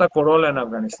un Toyota Corolla en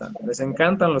Afganistán. Les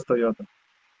encantan los Toyota.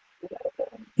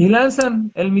 Y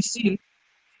lanzan el misil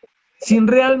sin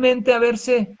realmente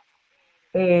haberse,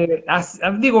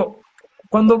 digo,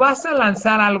 cuando vas a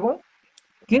lanzar algo,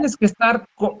 tienes que estar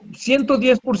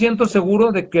 110%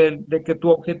 seguro de que tu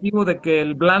objetivo, de que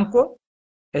el blanco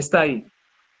está ahí.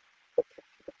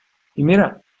 Y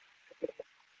mira,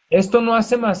 esto no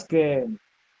hace más que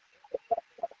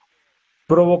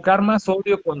provocar más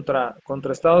odio contra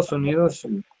Estados Unidos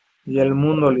y el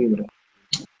mundo libre.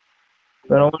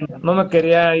 Pero bueno, no me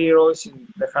quería ir hoy sin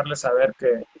dejarles saber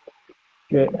que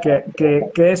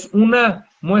es una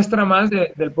muestra más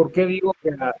del por qué digo que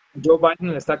a Joe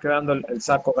Biden le está quedando el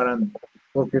saco grande.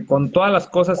 Porque con todas las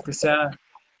cosas que se ha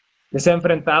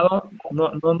enfrentado,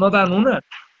 no dan una.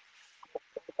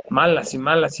 Malas y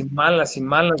malas y malas y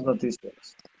malas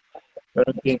noticias.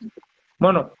 Pero en fin.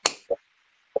 Bueno,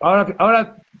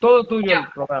 ahora todo tuyo el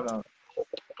programa.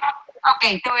 Ok,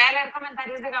 te voy a leer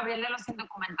comentarios de Gabriel de los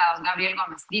Indocumentados. Gabriel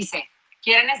Gómez dice: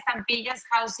 quieren estampillas,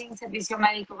 housing, servicio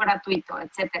médico gratuito,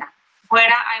 etcétera.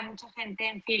 Fuera hay mucha gente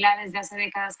en fila desde hace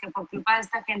décadas que por culpa de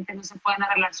esta gente no se pueden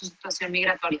arreglar su situación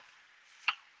migratoria.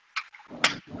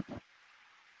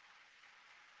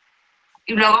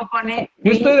 Y luego pone...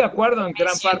 Yo estoy de acuerdo en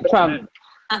gran parte con él.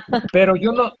 Pero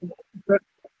yo no...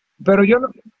 Pero yo no...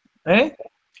 ¿Eh?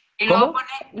 Y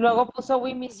luego puso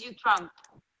We Miss You Trump.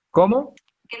 ¿Cómo?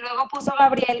 Que luego puso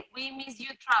Gabriel, We Miss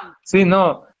You Trump. Sí,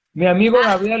 no. Mi amigo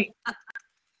Gabriel...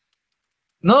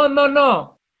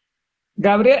 No.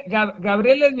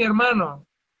 Gabriel es mi hermano.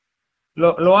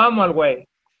 Lo amo al güey.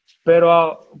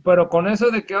 Pero con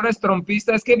eso de que ahora es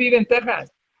trompista, es que vive en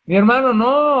Texas. Mi hermano,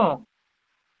 no.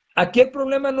 Aquí el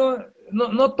problema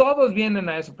no todos vienen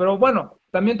a eso. Pero bueno,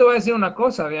 también te voy a decir una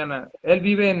cosa, Diana. Él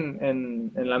vive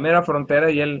en la mera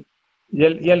frontera y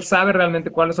él sabe realmente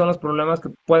cuáles son los problemas que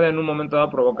puede en un momento dado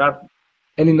provocar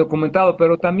el indocumentado.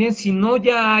 Pero también si no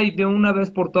ya hay de una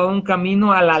vez por todas un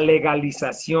camino a la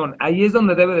legalización, ahí es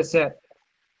donde debe de ser.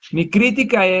 Mi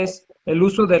crítica es el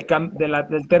uso del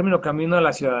término camino a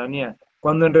la ciudadanía,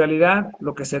 cuando en realidad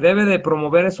lo que se debe de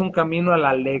promover es un camino a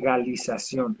la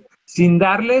legalización, sin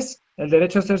darles el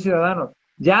derecho a ser ciudadanos.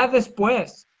 Ya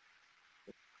después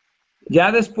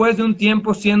de un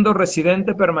tiempo siendo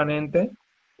residente permanente,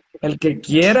 el que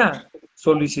quiera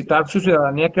solicitar su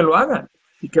ciudadanía que lo haga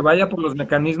y que vaya por los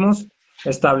mecanismos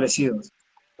establecidos.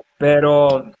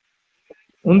 Pero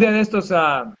un día de estos,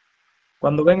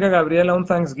 cuando venga Gabriela a un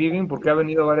Thanksgiving, porque ha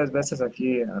venido varias veces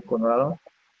aquí a Colorado,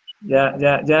 ya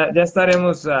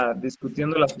estaremos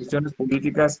discutiendo las cuestiones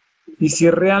políticas y si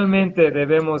realmente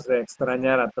debemos de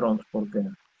extrañar a Trump, porque...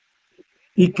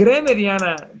 Y créeme,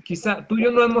 Diana, quizá tú y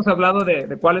yo no hemos hablado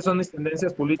de cuáles son mis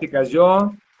tendencias políticas.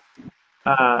 Yo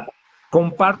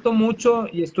comparto mucho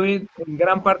y estoy en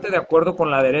gran parte de acuerdo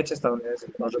con la derecha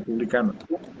estadounidense, con los republicanos.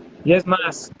 Y es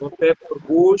más, voté por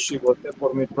Bush y voté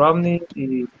por Mitt Romney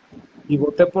y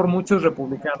voté por muchos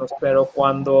republicanos, pero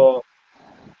cuando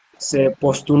se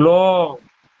postuló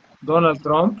Donald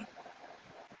Trump,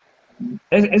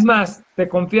 es más, te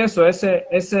confieso,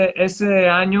 ese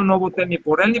año no voté ni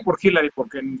por él ni por Hillary,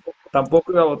 porque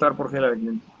tampoco iba a votar por Hillary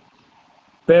Clinton.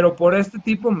 Pero por este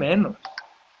tipo menos.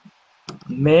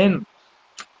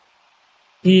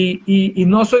 Y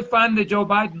no soy fan de Joe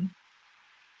Biden,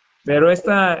 pero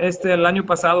el año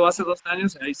pasado, hace 2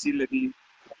 años, ahí sí le di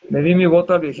mi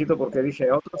voto al viejito porque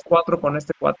dije, otros 4 con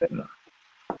este cuate, no.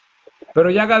 Pero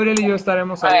ya Gabriel y yo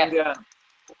estaremos ahí un día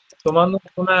tomando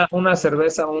una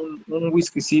cerveza, un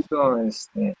whiskycito,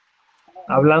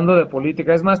 hablando de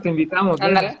política. Es más, te invitamos.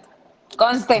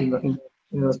 Conste.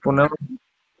 Y nos ponemos.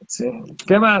 Sí.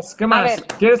 ¿Qué más? ¿Qué A más? ver,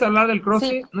 ¿Quieres hablar del sí,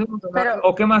 CrossFit? ¿No hemos hablado? pero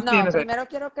 ¿O qué más no, tienes ahí? primero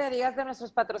quiero que digas de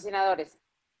nuestros patrocinadores.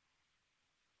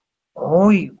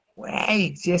 ¡Uy,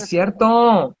 güey! Sí es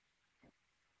cierto.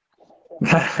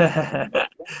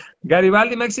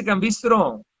 Garibaldi Mexican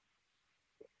Bistro.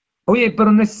 Oye,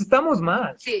 pero necesitamos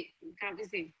más Sí, creo que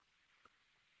sí.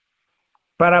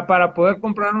 para poder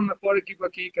comprar un mejor equipo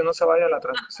aquí que no se vaya a la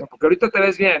transmisión. Porque ahorita te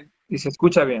ves bien y se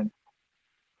escucha bien.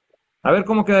 A ver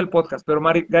cómo queda el podcast. Pero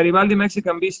Garibaldi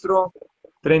Mexican Bistro,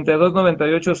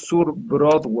 3298 Sur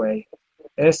Broadway.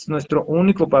 Es nuestro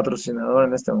único patrocinador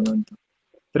en este momento.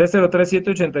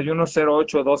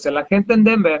 303-781-0812. La gente en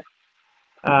Denver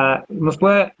nos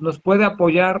puede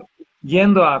apoyar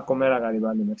yendo a comer a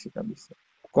Garibaldi Mexican Bistro.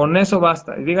 Con eso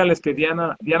basta. Y dígales que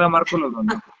Diana Marcos los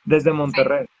mandó desde Sí,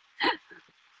 Monterrey.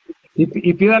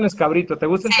 Y pídales cabrito. ¿Te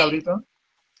gusta el sí. cabrito?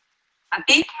 ¿A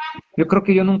ti? Yo creo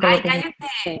que yo nunca lo Ay, he comido.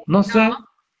 cállate. No No, sé,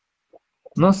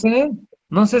 no sé,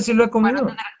 no sé si lo he bueno,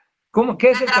 comido. ¿Cómo?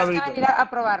 ¿Qué es el tendrás que cabrito? venir a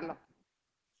probarlo.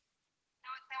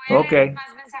 Te voy a Ok. leer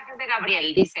más mensajes de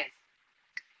Gabriel. Dice,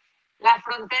 la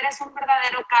frontera es un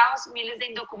verdadero caos, miles de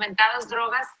indocumentados,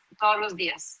 drogas todos los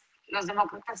días. Los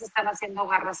demócratas están haciendo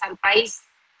garras al país,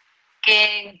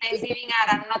 que en Thanksgiving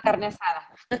harán una carne asada,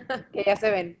 que ya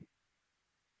se ven.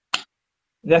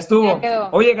 Ya Ya estuvo. quedó.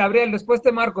 Oye, Gabriel, después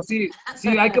te marco. Sí,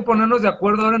 sí, hay que ponernos de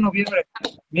acuerdo ahora en noviembre.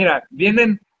 Mira,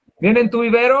 vienen tú y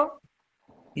Vero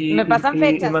Me y, y, pasan y- y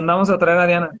fechas. mandamos a traer a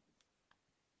Diana.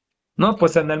 No, Sí.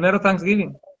 pues en el mero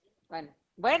Thanksgiving.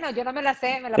 Bueno, yo no me la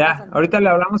sé, me la Ya, pasan. ahorita le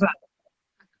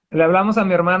hablamos a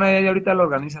mi hermana y ella ahorita lo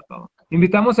organiza todo.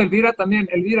 Invitamos a Elvira también.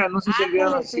 Elvira, no sé si Elvira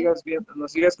Ándale, nos sí. sigas viendo,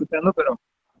 nos siga escuchando, pero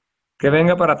que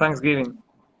venga para Thanksgiving.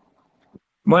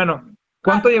 Bueno,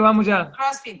 ¿cuánto llevamos ya?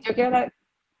 CrossFit, yo quiero ver.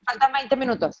 Faltan 20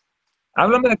 minutos.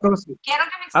 Háblame de CrossFit. Quiero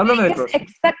que me Háblame de expliques CrossFit.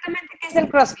 exactamente qué es el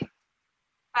CrossFit,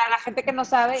 para la gente que no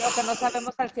sabe o que no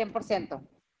sabemos al 100%.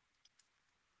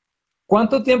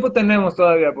 ¿Cuánto tiempo tenemos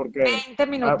todavía? Porque 20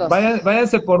 minutos.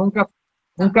 váyanse por un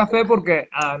café porque,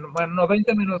 bueno, no,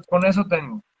 20 minutos, con eso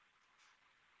tengo.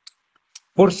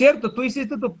 Por cierto,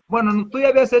 bueno, tú ya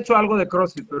habías hecho algo de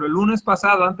CrossFit, pero el lunes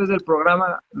pasado, antes del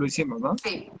programa, lo hicimos, ¿no?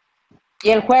 Sí. Y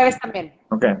el jueves también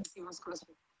Ok, hicimos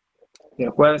CrossFit. y el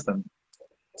jueves también.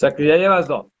 O sea que ya llevas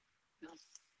dos.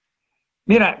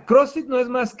 Mira, CrossFit no es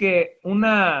más que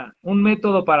un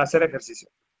método para hacer ejercicio.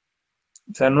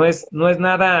 O sea, no es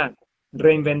nada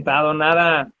reinventado,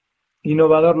 nada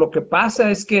innovador. Lo que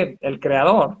pasa es que el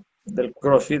creador del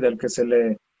CrossFit, el que se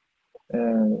le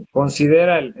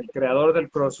considera el creador del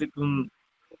CrossFit, un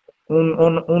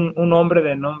hombre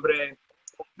de nombre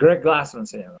Greg Glassman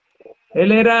se llama.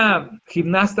 Él era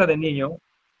gimnasta de niño.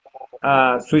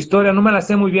 Su historia no me la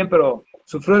sé muy bien, pero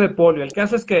sufrió de polio. El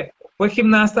caso es que fue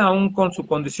gimnasta aún con su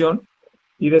condición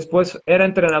y después era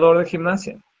entrenador de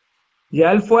gimnasia. Y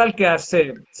a él fue al que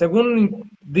según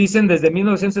dicen, desde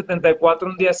 1974,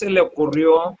 un día se le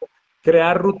ocurrió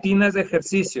crear rutinas de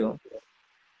ejercicio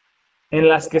en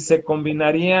las que se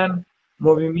combinarían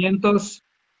movimientos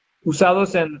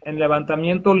usados en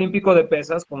levantamiento olímpico de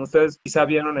pesas, como ustedes quizá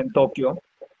vieron en Tokio,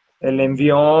 el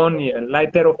envión y la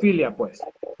halterofilia, pues,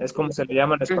 es como se le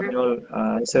llama en español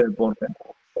a ese deporte.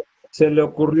 Se le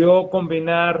ocurrió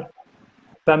combinar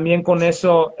también con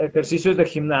eso ejercicios de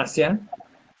gimnasia,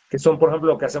 que son, por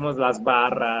ejemplo, lo que hacemos las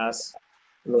barras,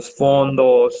 los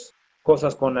fondos,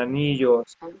 cosas con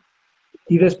anillos,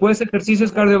 y después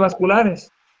ejercicios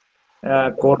cardiovasculares,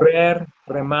 correr,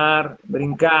 remar,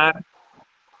 brincar,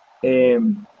 eh,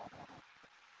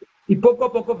 y poco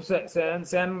a poco pues,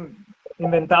 se han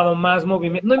inventado más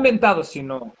movimientos, no inventados,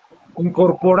 sino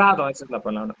incorporado, esa es la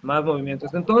palabra, más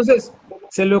movimientos. Entonces,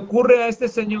 se le ocurre a este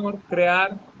señor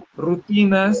crear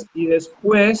rutinas y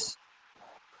después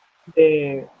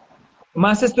eh,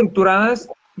 más estructuradas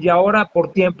y ahora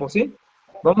por tiempo, ¿sí?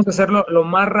 Vamos a hacerlo lo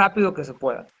más rápido que se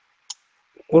pueda.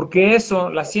 Porque eso,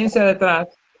 la ciencia detrás,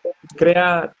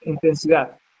 crea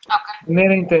intensidad,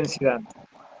 genera intensidad.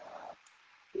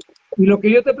 Y lo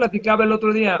que yo te platicaba el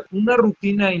otro día, una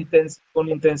rutina con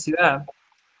intensidad,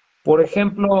 por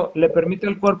ejemplo, le permite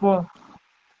al cuerpo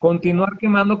continuar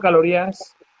quemando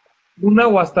calorías 1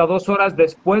 o hasta 2 horas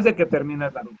después de que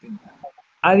termine la rutina.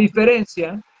 A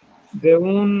diferencia de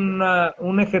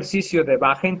un ejercicio de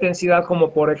baja intensidad,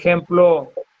 como por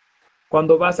ejemplo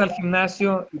cuando vas al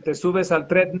gimnasio y te subes al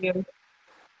treadmill,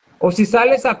 o si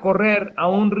sales a correr a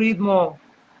un ritmo,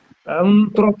 a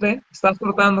un trote, estás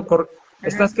trotando,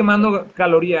 estás quemando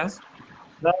calorías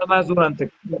nada más durante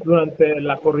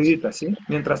la corridita, ¿sí?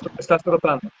 Mientras estás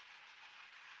trotando.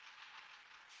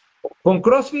 Con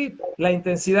CrossFit, la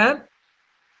intensidad,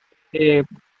 eh,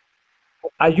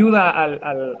 ayuda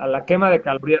a la quema de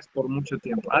calorías por mucho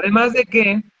tiempo. Además de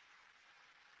que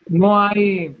no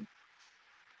hay,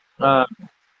 ah,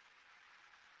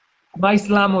 no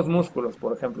aislamos músculos,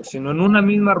 por ejemplo, sino en una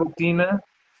misma rutina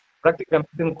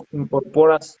prácticamente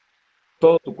incorporas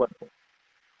todo tu cuerpo,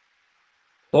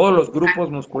 todos los grupos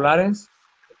musculares,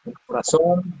 el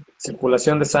corazón,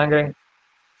 circulación de sangre.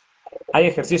 Hay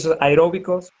ejercicios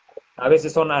aeróbicos, a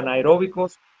veces son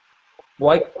anaeróbicos,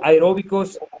 o hay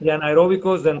aeróbicos y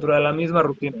anaeróbicos dentro de la misma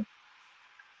rutina.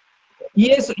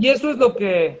 Y eso es lo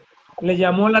que le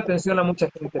llamó la atención a mucha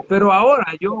gente. Pero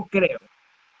ahora yo creo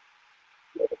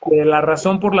que la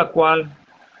razón por la cual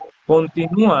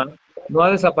continúa, no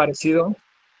ha desaparecido,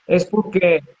 es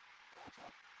porque,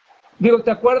 digo,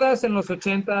 ¿te acuerdas en los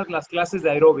 80 las clases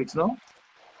de aeróbics, no?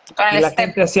 Con Y el la step.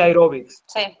 gente hacía aeróbics.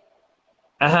 Sí.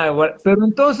 Ajá, bueno, pero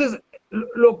entonces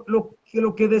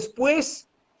lo que después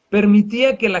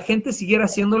permitía que la gente siguiera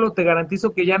haciéndolo, te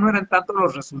garantizo que ya no eran tanto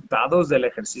los resultados del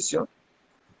ejercicio,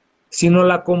 sino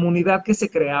la comunidad que se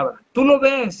creaba. Tú lo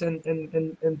ves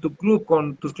en tu club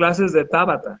con tus clases de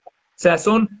Tabata. O sea,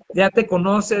 ya te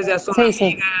conoces, ya son Sí, sí.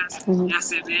 amigas, ya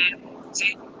se ven.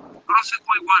 Sí, CrossFit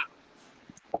fue igual.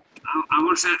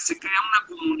 Ahora se crea una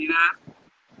comunidad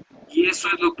y eso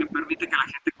es lo que permite que la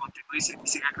gente continúe y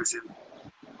siga creciendo.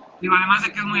 Digo, además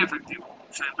de que es muy efectivo.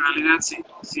 O sea, en realidad sí,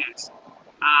 sí es.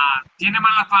 Tiene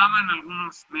mala fama en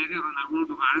algunos medios, en algunos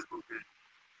lugares, porque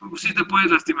pues, sí te puedes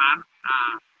lastimar.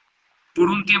 Por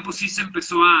un tiempo sí se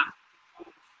empezó a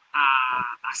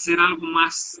hacer algo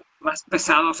más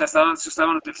pesado, o sea, se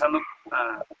estaban utilizando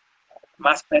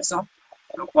más peso,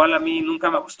 lo cual a mí nunca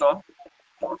me gustó,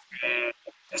 porque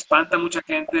espanta a mucha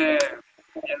gente,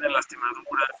 tiene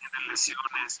lastimaduras, tiene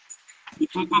lesiones, y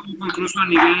poco a poco, incluso a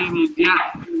nivel mundial,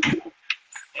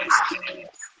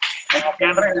 como que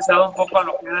han regresado un poco a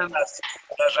lo que eran las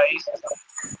raíces.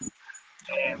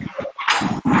 Eh,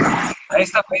 Ahí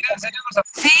está, Frida, enséñanos a...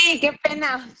 Sí, qué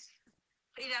pena.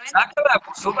 Frida, ven. Sácala,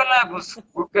 pues súbela, pues,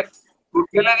 ¿por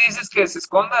qué le dices que se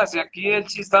esconda? Si aquí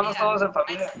estamos Frida, todos en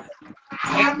familia. ven.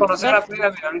 Quieren conocer Ven. a Frida,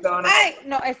 mira, ahorita van a... Ay,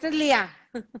 no, esta es Lía.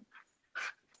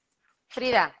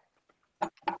 Frida,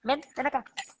 ven acá.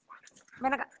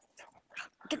 Ven acá.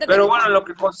 Quítate. Pero bueno, en lo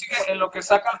que consigue, en lo que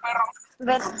saca el perro,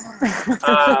 Ven.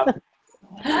 ah,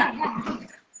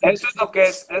 eso es lo que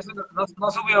es, eso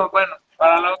no subió, bueno,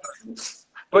 para la otra.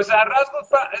 Pues a rasgos,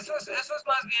 eso es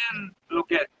más bien lo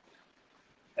que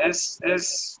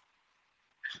es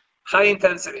high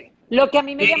intensity. Lo que a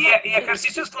mí me llamó, Y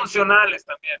ejercicios funcionales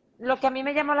también. lo que a mí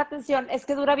me llamó la atención es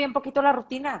que dura bien poquito la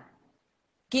rutina.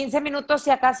 15 minutos si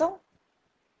acaso,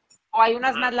 o hay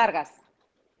unas más largas.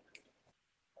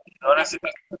 Ahora sí.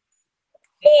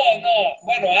 No,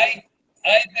 bueno, hay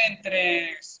de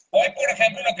entre... Hoy, por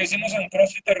ejemplo, lo que hicimos en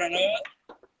CrossFit Terranova,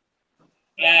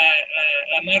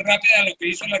 la más rápida, lo que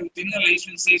hizo la rutina, la hizo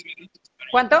en 6 minutos.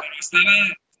 ¿Cuánto? Pero estaba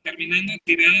terminando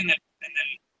tirada en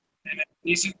el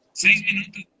piso 6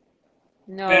 minutos.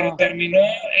 No. Pero terminó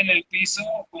en el piso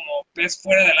como pez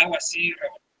fuera del agua, así. O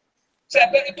sea,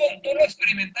 pero tú lo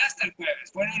experimentaste el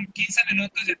jueves. Fueron 15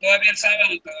 minutos y todavía el sábado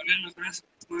te dolían los brazos.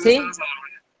 Sí.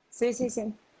 Sí, sí,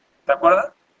 sí. ¿Te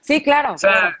acuerdas? Sí, claro. O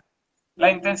sea, claro.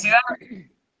 la intensidad,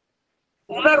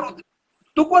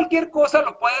 tú cualquier cosa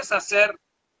lo puedes hacer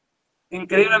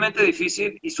increíblemente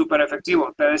difícil y súper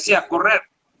efectivo. Te decía, correr.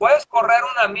 Puedes correr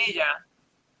una milla,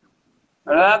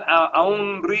 ¿verdad? A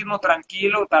un ritmo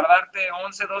tranquilo, tardarte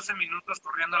 11, 12 minutos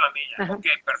corriendo la milla. Ajá. Ok,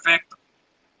 perfecto.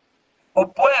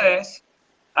 O puedes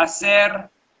hacer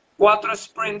 4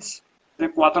 sprints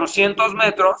de 400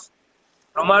 metros,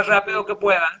 lo más rápido que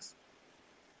puedas,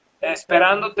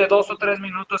 esperándote 2 o 3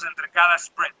 minutos entre cada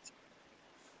sprint.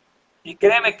 Y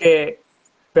créeme que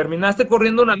terminaste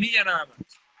corriendo una milla nada más.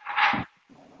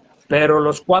 Pero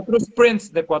los 4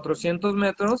 sprints de 400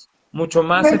 metros, mucho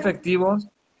más efectivos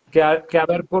que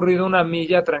haber corrido una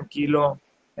milla tranquilo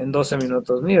en 12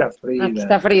 minutos. Mira, Frida. Aquí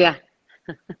está Frida.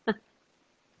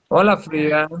 Hola,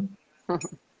 Frida.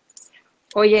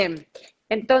 Oye,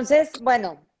 entonces,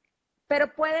 bueno,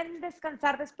 pero pueden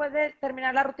descansar después de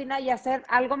terminar la rutina y hacer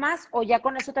algo más, o ya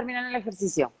con eso terminan el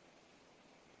ejercicio.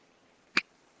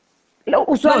 No,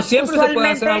 siempre se puede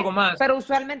hacer algo más. Pero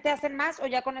usualmente hacen más, o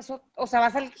ya con eso, o sea,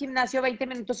 vas al gimnasio 20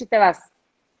 minutos y te vas.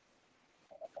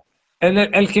 En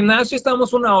el gimnasio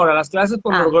estamos 1 hora, las clases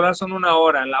por lo regular son 1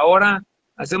 hora. En la hora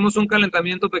hacemos un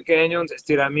calentamiento pequeño, un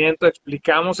estiramiento,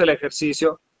 explicamos el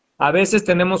ejercicio. A veces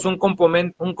tenemos un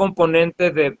componente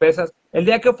de pesas. El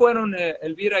día que fueron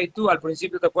Elvira y tú, al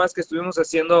principio, ¿te acuerdas que estuvimos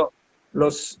haciendo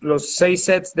los 6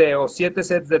 sets o 7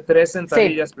 sets de 3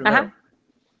 sentadillas primero? Ajá.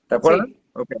 ¿Te acuerdas? Sí.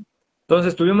 Okay.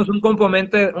 Entonces tuvimos un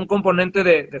componente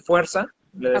de fuerza,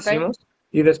 le decimos.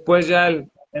 y después ya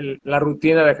la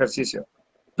rutina de ejercicio.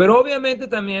 Pero obviamente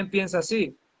también piensa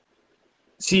así.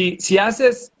 Si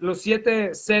haces los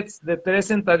 7 sets de 3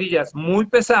 sentadillas muy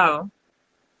pesado,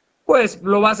 pues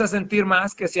lo vas a sentir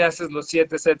más que si haces los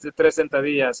 7 sets de 3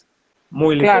 sentadillas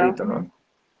muy Claro. ligerito, ¿no?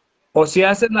 O si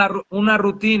haces una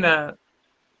rutina,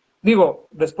 digo,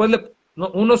 después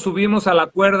unos subimos a la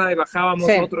cuerda y bajábamos,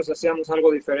 Sí. otros hacíamos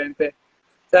algo diferente.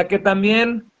 O sea que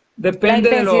también La depende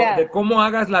de intensidad. cómo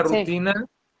hagas la Sí. rutina,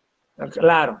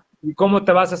 claro, y cómo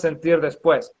te vas a sentir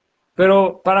después.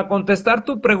 Pero para contestar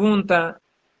tu pregunta,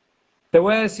 te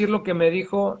voy a decir lo que me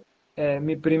dijo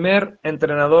mi primer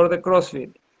entrenador de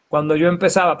CrossFit cuando yo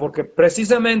empezaba, porque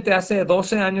precisamente hace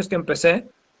 12 años que empecé,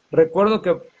 recuerdo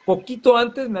que poquito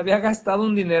antes me había gastado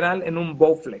un dineral en un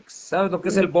Bowflex. ¿Sabes lo que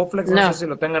es el Bowflex? No sé No. si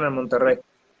lo tengan en Monterrey.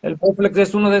 El Bowflex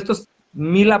es uno de estos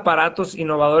 1000 aparatos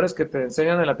innovadores que te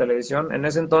enseñan en la televisión. En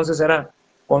ese entonces era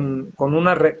con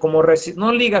una,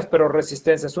 no ligas, pero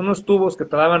resistencias, unos tubos que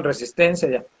te daban resistencia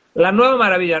ya. La nueva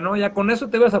maravilla, ¿no? Ya con eso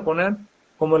te ibas a poner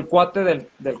como el cuate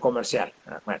del comercial.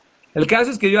 Bueno, el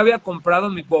caso es que yo había comprado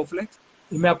mi Bowflex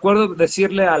y me acuerdo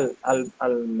decirle al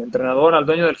entrenador, al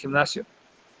dueño del gimnasio,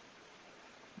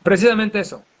 precisamente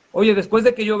eso. Oye, después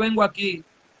de que yo vengo aquí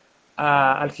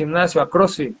al gimnasio, a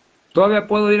CrossFit, ¿todavía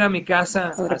puedo ir a mi casa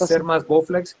a Otra hacer cosa. más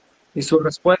Bowflex? Y su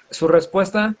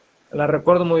respuesta, la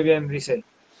recuerdo muy bien, dice,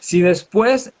 si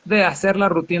después de hacer la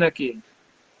rutina aquí,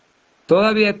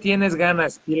 todavía tienes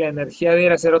ganas y la energía de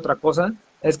ir a hacer otra cosa,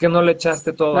 es que no le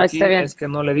echaste todo No, está aquí, bien. es que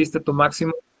no le diste tu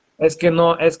máximo, es que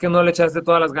no le echaste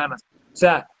todas las ganas. O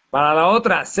sea, para la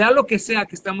otra, sea lo que sea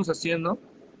que estamos haciendo,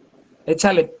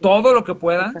 échale todo lo que Okay.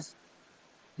 puedas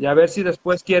y a ver si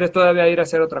después quieres todavía ir a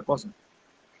hacer otra cosa.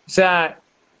 O sea,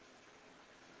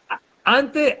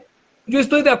 antes, yo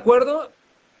estoy de acuerdo,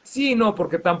 sí y no,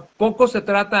 porque tampoco se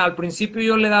trata, al principio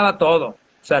yo le daba todo. O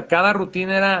sea, cada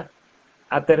rutina era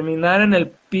a terminar en el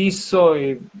piso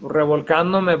y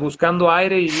revolcándome, buscando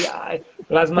aire y ay,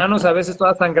 las manos a veces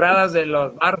todas sangradas de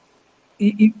los bar.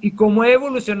 Y como he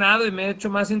evolucionado y me he hecho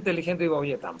más inteligente, digo,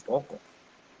 oye, tampoco,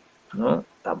 ¿no?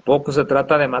 Tampoco se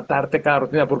trata de matarte cada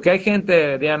rutina, porque hay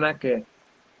gente, Diana, que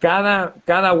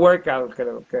cada workout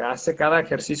que hace, cada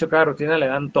ejercicio, cada rutina le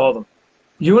dan todo.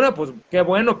 Y una, pues qué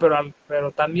bueno,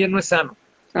 pero también no es sano,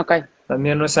 Ok.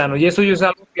 también no es sano. Y eso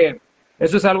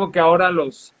es algo que ahora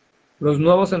los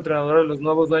nuevos entrenadores, los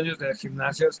nuevos dueños de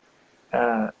gimnasios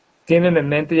uh, tienen en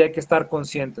mente y hay que estar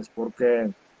conscientes, porque,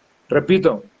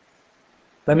 repito,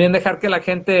 también dejar que la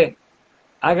gente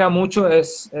haga mucho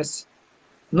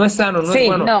no es sano, no es Sí,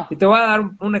 bueno. no. Y te voy a dar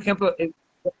un ejemplo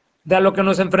de a lo que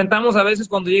nos enfrentamos a veces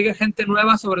cuando llega gente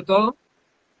nueva, sobre todo.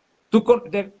 Tú,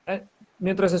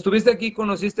 mientras estuviste aquí,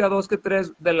 conociste a dos que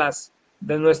tres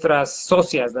de nuestras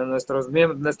socias, de nuestros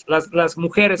miembros, las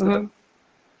mujeres que Ujú.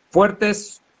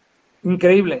 fuertes,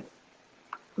 increíble.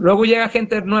 Luego llega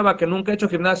gente nueva que nunca ha hecho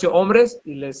gimnasio, hombres,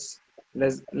 y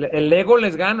el ego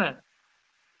les gana.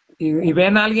 Y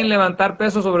ven a alguien levantar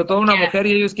peso, sobre todo una mujer,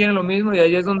 y ellos quieren lo mismo, y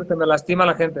ahí es donde se me lastima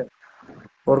la gente,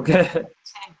 porque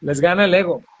les gana el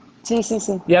ego. Sí, sí,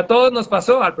 sí. Y a todos nos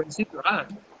pasó al principio,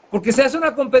 porque se hace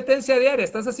una competencia diaria,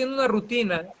 estás haciendo una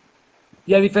rutina,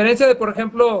 y a diferencia de, por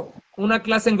ejemplo, una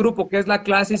clase en grupo, que es la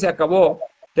clase y se acabó,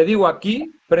 te digo,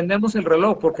 aquí prendemos el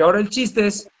reloj, porque ahora el chiste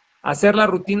es hacer la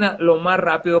rutina lo más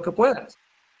rápido que puedas.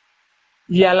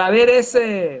 Y al haber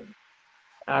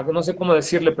no sé cómo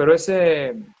decirle, pero esa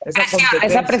Esa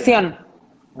competencia. presión.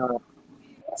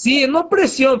 Sí, no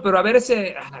presión, pero a ver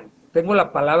tengo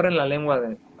la palabra en la lengua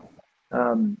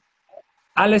um,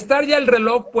 al estar ya el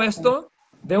reloj puesto,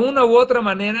 de una u otra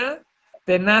manera,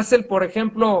 te nace por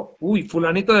ejemplo, uy,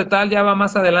 fulanito de tal ya va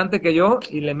más adelante que yo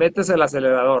y le metes el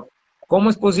acelerador. ¿Cómo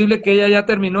es posible que ella ya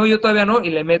terminó y yo todavía no? Y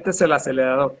le metes el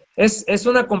acelerador. Es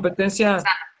una competencia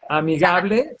Sana.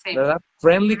 amigable, Sí. ¿verdad?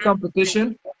 Friendly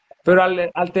competition, pero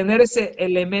al tener ese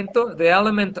elemento, the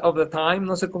element of the time,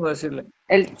 no sé cómo decirle,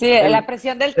 Sí, la el,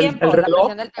 presión del el tiempo, la reloj,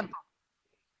 presión del tiempo.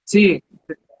 sí,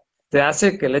 te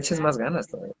hace que le eches más ganas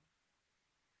todavía.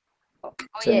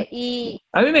 Sí. Oye, y...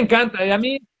 A mí me encanta, y a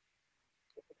mí,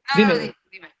 No, no, dime,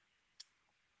 dime.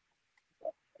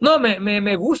 no,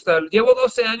 me gusta, llevo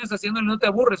 12 años haciéndolo y no te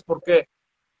aburres, porque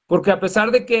a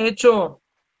pesar de que he hecho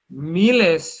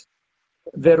miles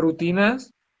de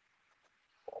rutinas,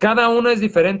 cada una es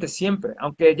diferente siempre,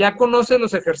 aunque ya conoces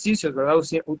los ejercicios, ¿verdad?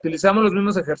 Utilizamos los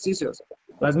mismos ejercicios,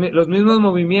 los mismos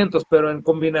movimientos, pero en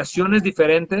combinaciones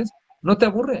diferentes, no te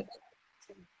aburres.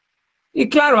 Y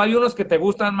claro, hay unos que te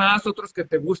gustan más, otros que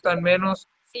te gustan menos,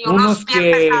 Sí, unos unos bien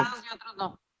que pesados y otros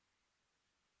no.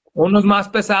 unos más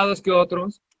pesados que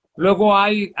otros. Luego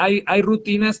hay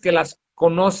rutinas que las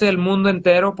conoce el mundo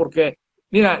entero porque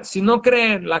Mira, si no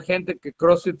cree la gente que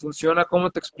CrossFit funciona, ¿cómo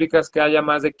te explicas que haya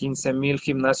más de 15,000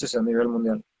 gimnasios a nivel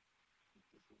mundial?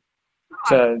 O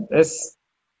sea,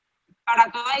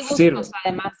 Para todo hay sirve. gustos,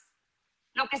 además.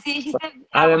 Lo que sí dijiste,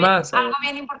 Además, algo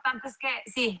bien importante es que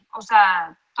sí, o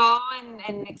sea, todo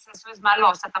en exceso es malo,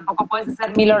 o sea, tampoco puedes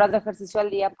hacer 1000 horas de ejercicio al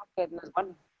día porque no es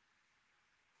bueno.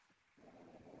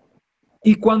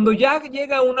 y cuando ya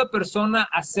llega una persona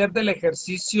a hacer del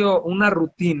ejercicio una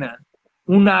rutina,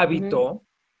 un Ujú. hábito,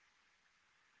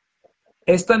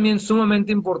 es también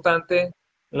sumamente importante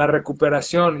la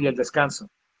recuperación y el descanso.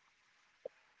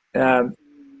 Ah,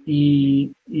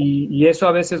 y eso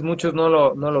a veces muchos no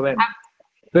lo ven.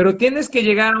 Pero tienes que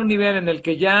llegar a un nivel en el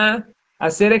que ya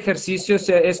hacer ejercicio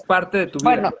es parte de tu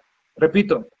vida. Bueno,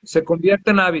 Repito, se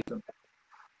convierte en hábito.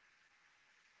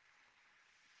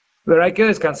 Pero hay que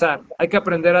descansar, hay que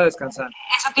aprender a descansar.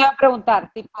 eso te iba a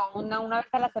preguntar, tipo, una vez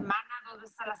a la semana, 2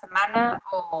 veces a la semana,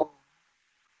 o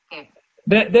qué.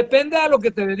 Depende a lo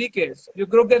que te dediques. Yo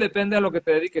creo que depende a lo que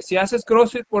te dediques. Si haces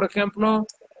CrossFit, por ejemplo,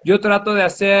 yo trato de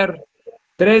hacer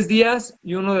 3 días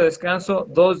y uno de descanso,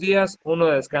 2 días, uno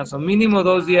de descanso. Mínimo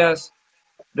 2 días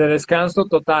de descanso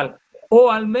total.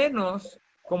 O al menos,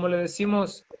 como le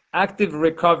decimos, active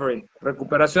recovery,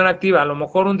 recuperación activa. A lo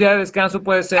mejor un día de descanso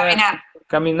puede ser Caminar.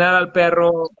 caminar al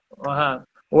perro, ajá,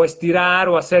 o estirar,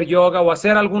 o hacer yoga, o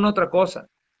hacer alguna otra cosa.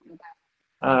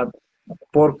 Ah,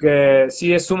 porque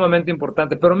sí es sumamente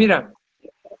importante. Pero mira,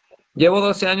 llevo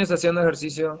 12 años haciendo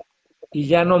ejercicio y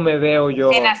ya no me veo Sin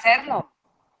yo hacerlo.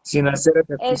 sin hacer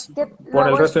Es ejercicio que por el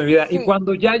luego es, resto de mi vida. Y sí,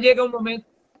 cuando ya llega un momento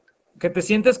que te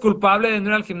sientes culpable de no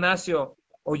ir al gimnasio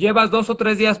o llevas 2 o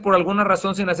 3 días por alguna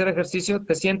razón sin hacer ejercicio,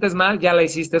 te sientes mal, ya la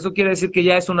hiciste. Eso quiere decir que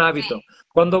ya es un hábito. sí.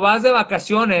 Cuando vas de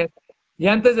vacaciones y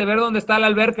antes de ver dónde está la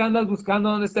alberca, andas buscando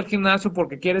dónde está el gimnasio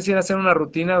porque quieres ir a hacer una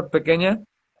rutina pequeña,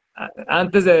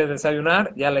 antes de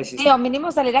desayunar, ya la Sí, hiciste. o mínimo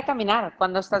salir a caminar.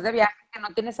 Cuando estás de viaje, que no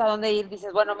tienes a dónde ir,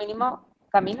 dices, bueno, mínimo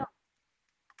camino.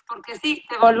 Porque sí,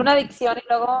 te vuelve una adicción y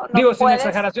luego no Digo, sin puedes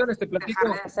exageraciones, te dejar de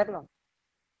platico, hacerlo.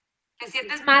 Te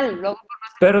sientes mal luego por no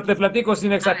hacer pero te ejercicio. platico sin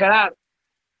A ver, exagerar.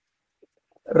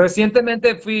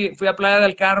 Recientemente fui a Playa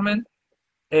del Carmen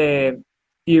eh,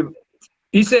 y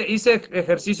hice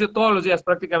ejercicio todos los días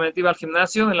prácticamente. Iba al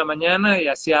gimnasio en la mañana y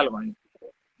hacía algo ahí.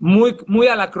 Muy, muy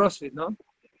a la CrossFit, ¿no?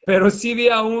 Pero sí vi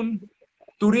a un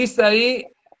turista ahí,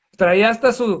 traía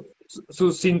hasta su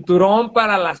cinturón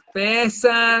para las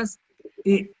pesas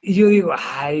y yo digo,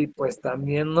 ay, pues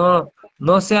también no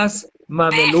seas déjalo.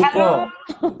 mameluco,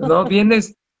 ¿no?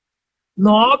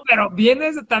 No, pero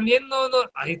vienes también, no,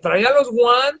 ahí traía los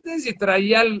guantes y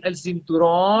traía el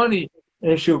cinturón y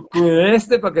el chucu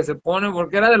para que se pone,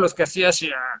 porque era de los que hacía así.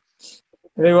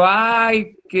 Y digo,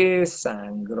 ay, qué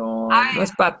sangrón, Ay, no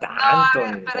es para no, a tanto.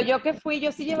 ver, pero yo que fui,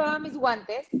 yo sí llevaba mis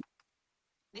guantes.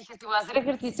 Dije, si voy a hacer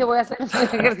ejercicio, voy a hacer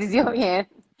ejercicio bien.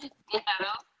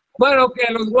 Claro. Bueno,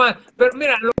 que los guantes, pero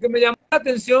mira, lo que me llamó la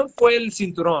atención fue el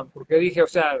cinturón, porque dije, o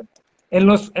sea, en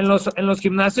los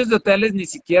gimnasios de hoteles ni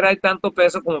siquiera hay tanto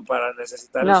peso como para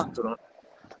necesitar el No, cinturón,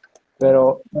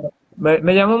 pero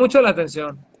me llamó mucho la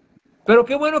atención. Pero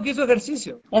qué bueno que hizo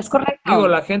ejercicio. es Digo, correcto.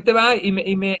 la gente va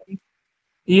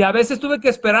y a veces tuve que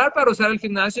esperar para usar el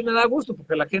gimnasio y me da gusto,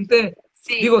 porque la gente,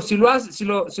 Sí. digo, si lo haces,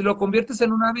 si lo conviertes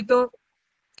en un hábito,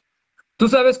 tú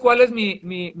sabes cuál es mi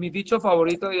dicho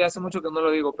favorito, y hace mucho que no lo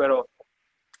digo, pero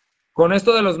con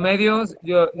esto de los medios,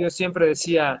 yo siempre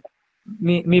decía,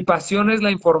 mi pasión es la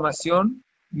información,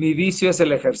 mi vicio es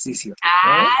el ejercicio, ¿no?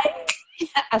 Ay,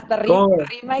 hasta rima, ¿Cómo ves?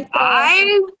 rima y todo. ¡Ay,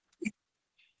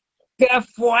 qué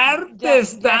fuerte Ya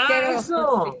está quedó, sí.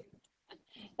 eso!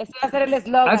 Ese va a ser el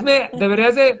eslogan.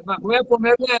 Voy a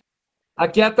ponerle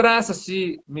aquí atrás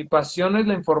así, mi pasión es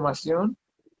la información,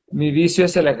 mi vicio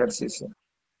es el Sí. ejercicio.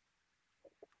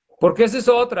 Porque esa es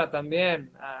otra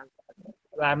también.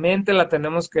 La mente la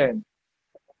tenemos que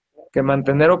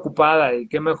mantener ocupada y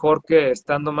qué mejor que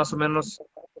estando más o menos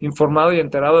informado y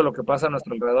enterado de lo que pasa a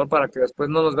nuestro alrededor para que después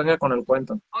no nos venga con el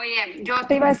cuento. Oye, yo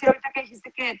te iba a decir ahorita que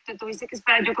dijiste que te tuviste que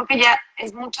esperar. Yo creo que ya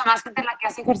es mucha más gente la que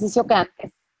hace ejercicio que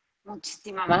antes.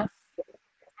 Muchísima más.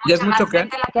 ¿Ya es Mucha mucho más qué?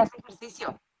 gente la que hace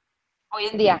ejercicio hoy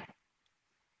en día.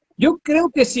 Yo creo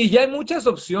que sí, ya hay muchas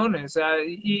opciones.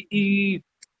 Y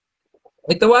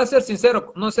te voy a ser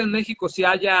sincero, no sé en México si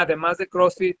haya, además de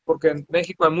CrossFit, porque en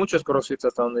México hay muchos CrossFits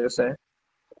hasta donde yo sé,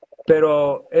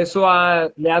 pero eso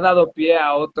le ha dado pie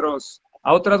a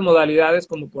otras modalidades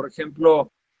como por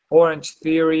ejemplo Orange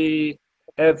Theory,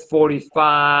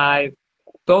 F45,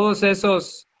 todos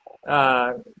esos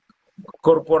ah,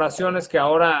 corporaciones que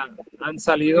ahora han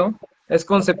salido, es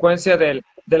consecuencia del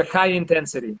high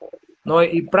intensity, ¿no?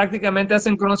 Y prácticamente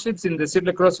hacen CrossFit sin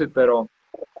decirle CrossFit, pero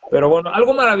Pero bueno,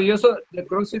 algo maravilloso de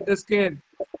CrossFit es que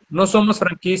no somos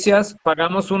franquicias,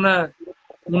 pagamos una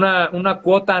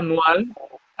cuota anual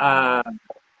a,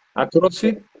 a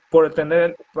CrossFit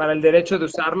para el derecho de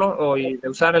usarlo y de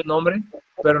usar el nombre,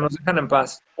 pero nos dejan en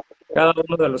paz. Cada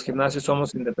uno de los gimnasios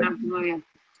somos independientes. Muy bien.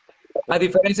 A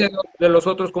diferencia de los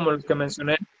otros, como los que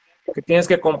mencioné, que tienes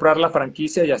que comprar la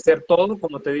franquicia y hacer todo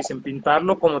como te dicen,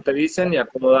 pintarlo como te dicen y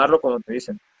acomodarlo como te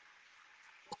dicen.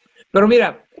 Pero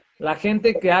mira, la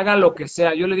gente que haga lo que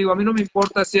sea, yo le digo, a mí no me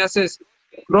importa si haces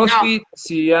CrossFit,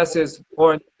 si haces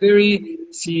Orange Theory,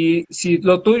 si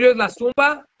lo tuyo es la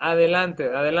zumba,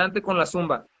 adelante con la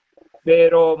zumba.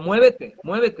 Pero muévete,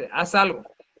 haz algo.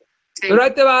 Sí. Pero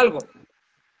ahí te va algo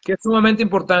que es sumamente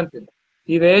importante.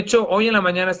 Y de hecho, hoy en la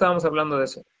mañana estábamos hablando de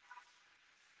eso.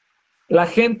 La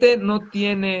gente no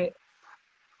tiene,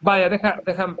 vaya,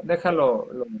 déjalo,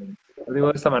 lo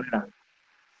digo de esta manera.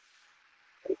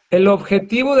 El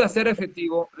objetivo de hacer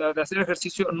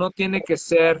ejercicio no tiene que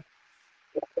ser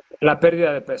la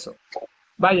pérdida de peso.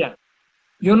 Vaya,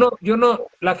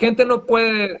 la gente no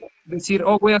puede decir,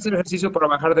 oh, voy a hacer ejercicio para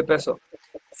bajar de peso.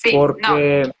 Sí,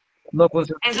 porque no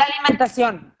funciona. Es la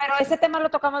alimentación. Pero ese tema lo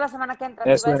tocamos la semana que entra,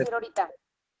 te iba a decir ahorita.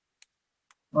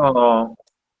 Oh.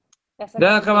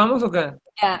 ¿Ya acabamos o qué?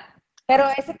 Ya. Pero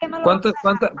ese tema lo ¿Cuánto?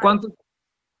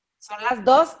 Son las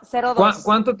 2:02.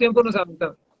 ¿Cuánto tiempo nos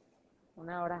aventamos?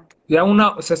 1 hora. ¿Ya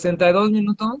 62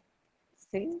 minutos?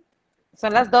 Sí.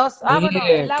 Son las 2. Ah, bueno,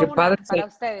 es la 1 para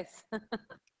ustedes.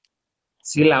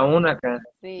 Sí, la 1 acá.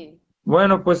 Sí.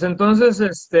 Bueno, pues entonces,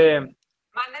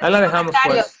 ahí la dejamos,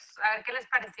 pues. A ver qué les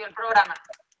pareció el programa.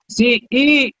 Sí,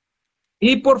 y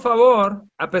por favor,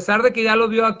 a pesar de que ya lo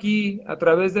vio aquí a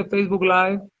través de Facebook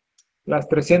Live, las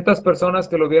 300 personas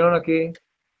que lo vieron aquí,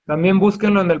 también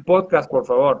búsquenlo en el podcast, por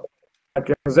favor, para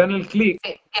que nos den el clic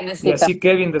y así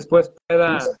Kevin después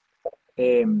pueda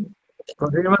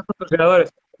conseguir más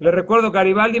patrocinadores. Les recuerdo,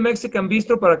 Garibaldi Mexican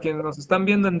Bistro, para quienes nos están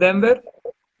viendo en Denver,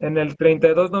 en el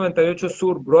 3298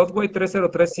 Sur Broadway,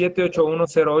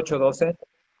 303-781-0812.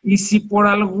 Y si por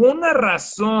alguna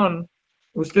razón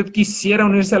usted quisiera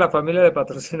unirse a la familia de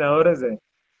patrocinadores de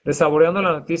Saboreando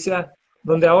la Noticia,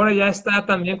 donde ahora ya está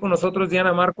también con nosotros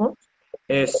Diana Marco,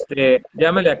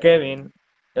 llámele a Kevin.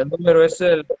 El número es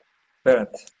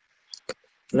espérate,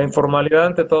 la informalidad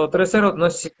ante todo, 30, no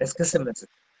es que se me...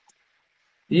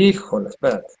 Híjole,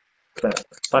 espérate,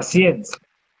 paciencia.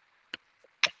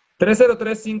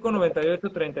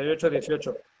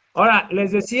 303-598-3818. Ahora,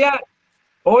 les decía,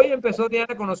 hoy empezó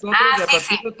Diana con nosotros y a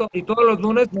partir de y todos los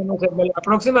lunes, menos la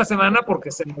próxima semana porque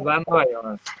se nos va a Nueva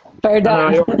York.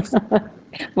 Perdón.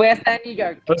 Voy a estar en New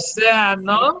York. O sea,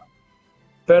 ¿no?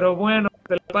 Pero bueno,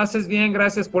 que lo pases bien,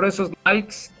 gracias por esos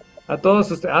likes a todos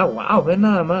ustedes. Ah, wow, ven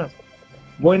nada más.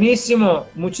 Buenísimo,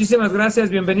 muchísimas gracias.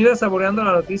 Bienvenida a Saboreando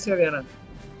la Noticia, Diana.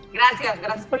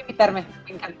 Gracias por invitarme.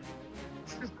 Me encanta.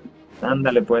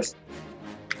 Ándale, pues.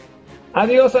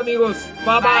 Adiós, amigos.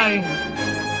 Bye.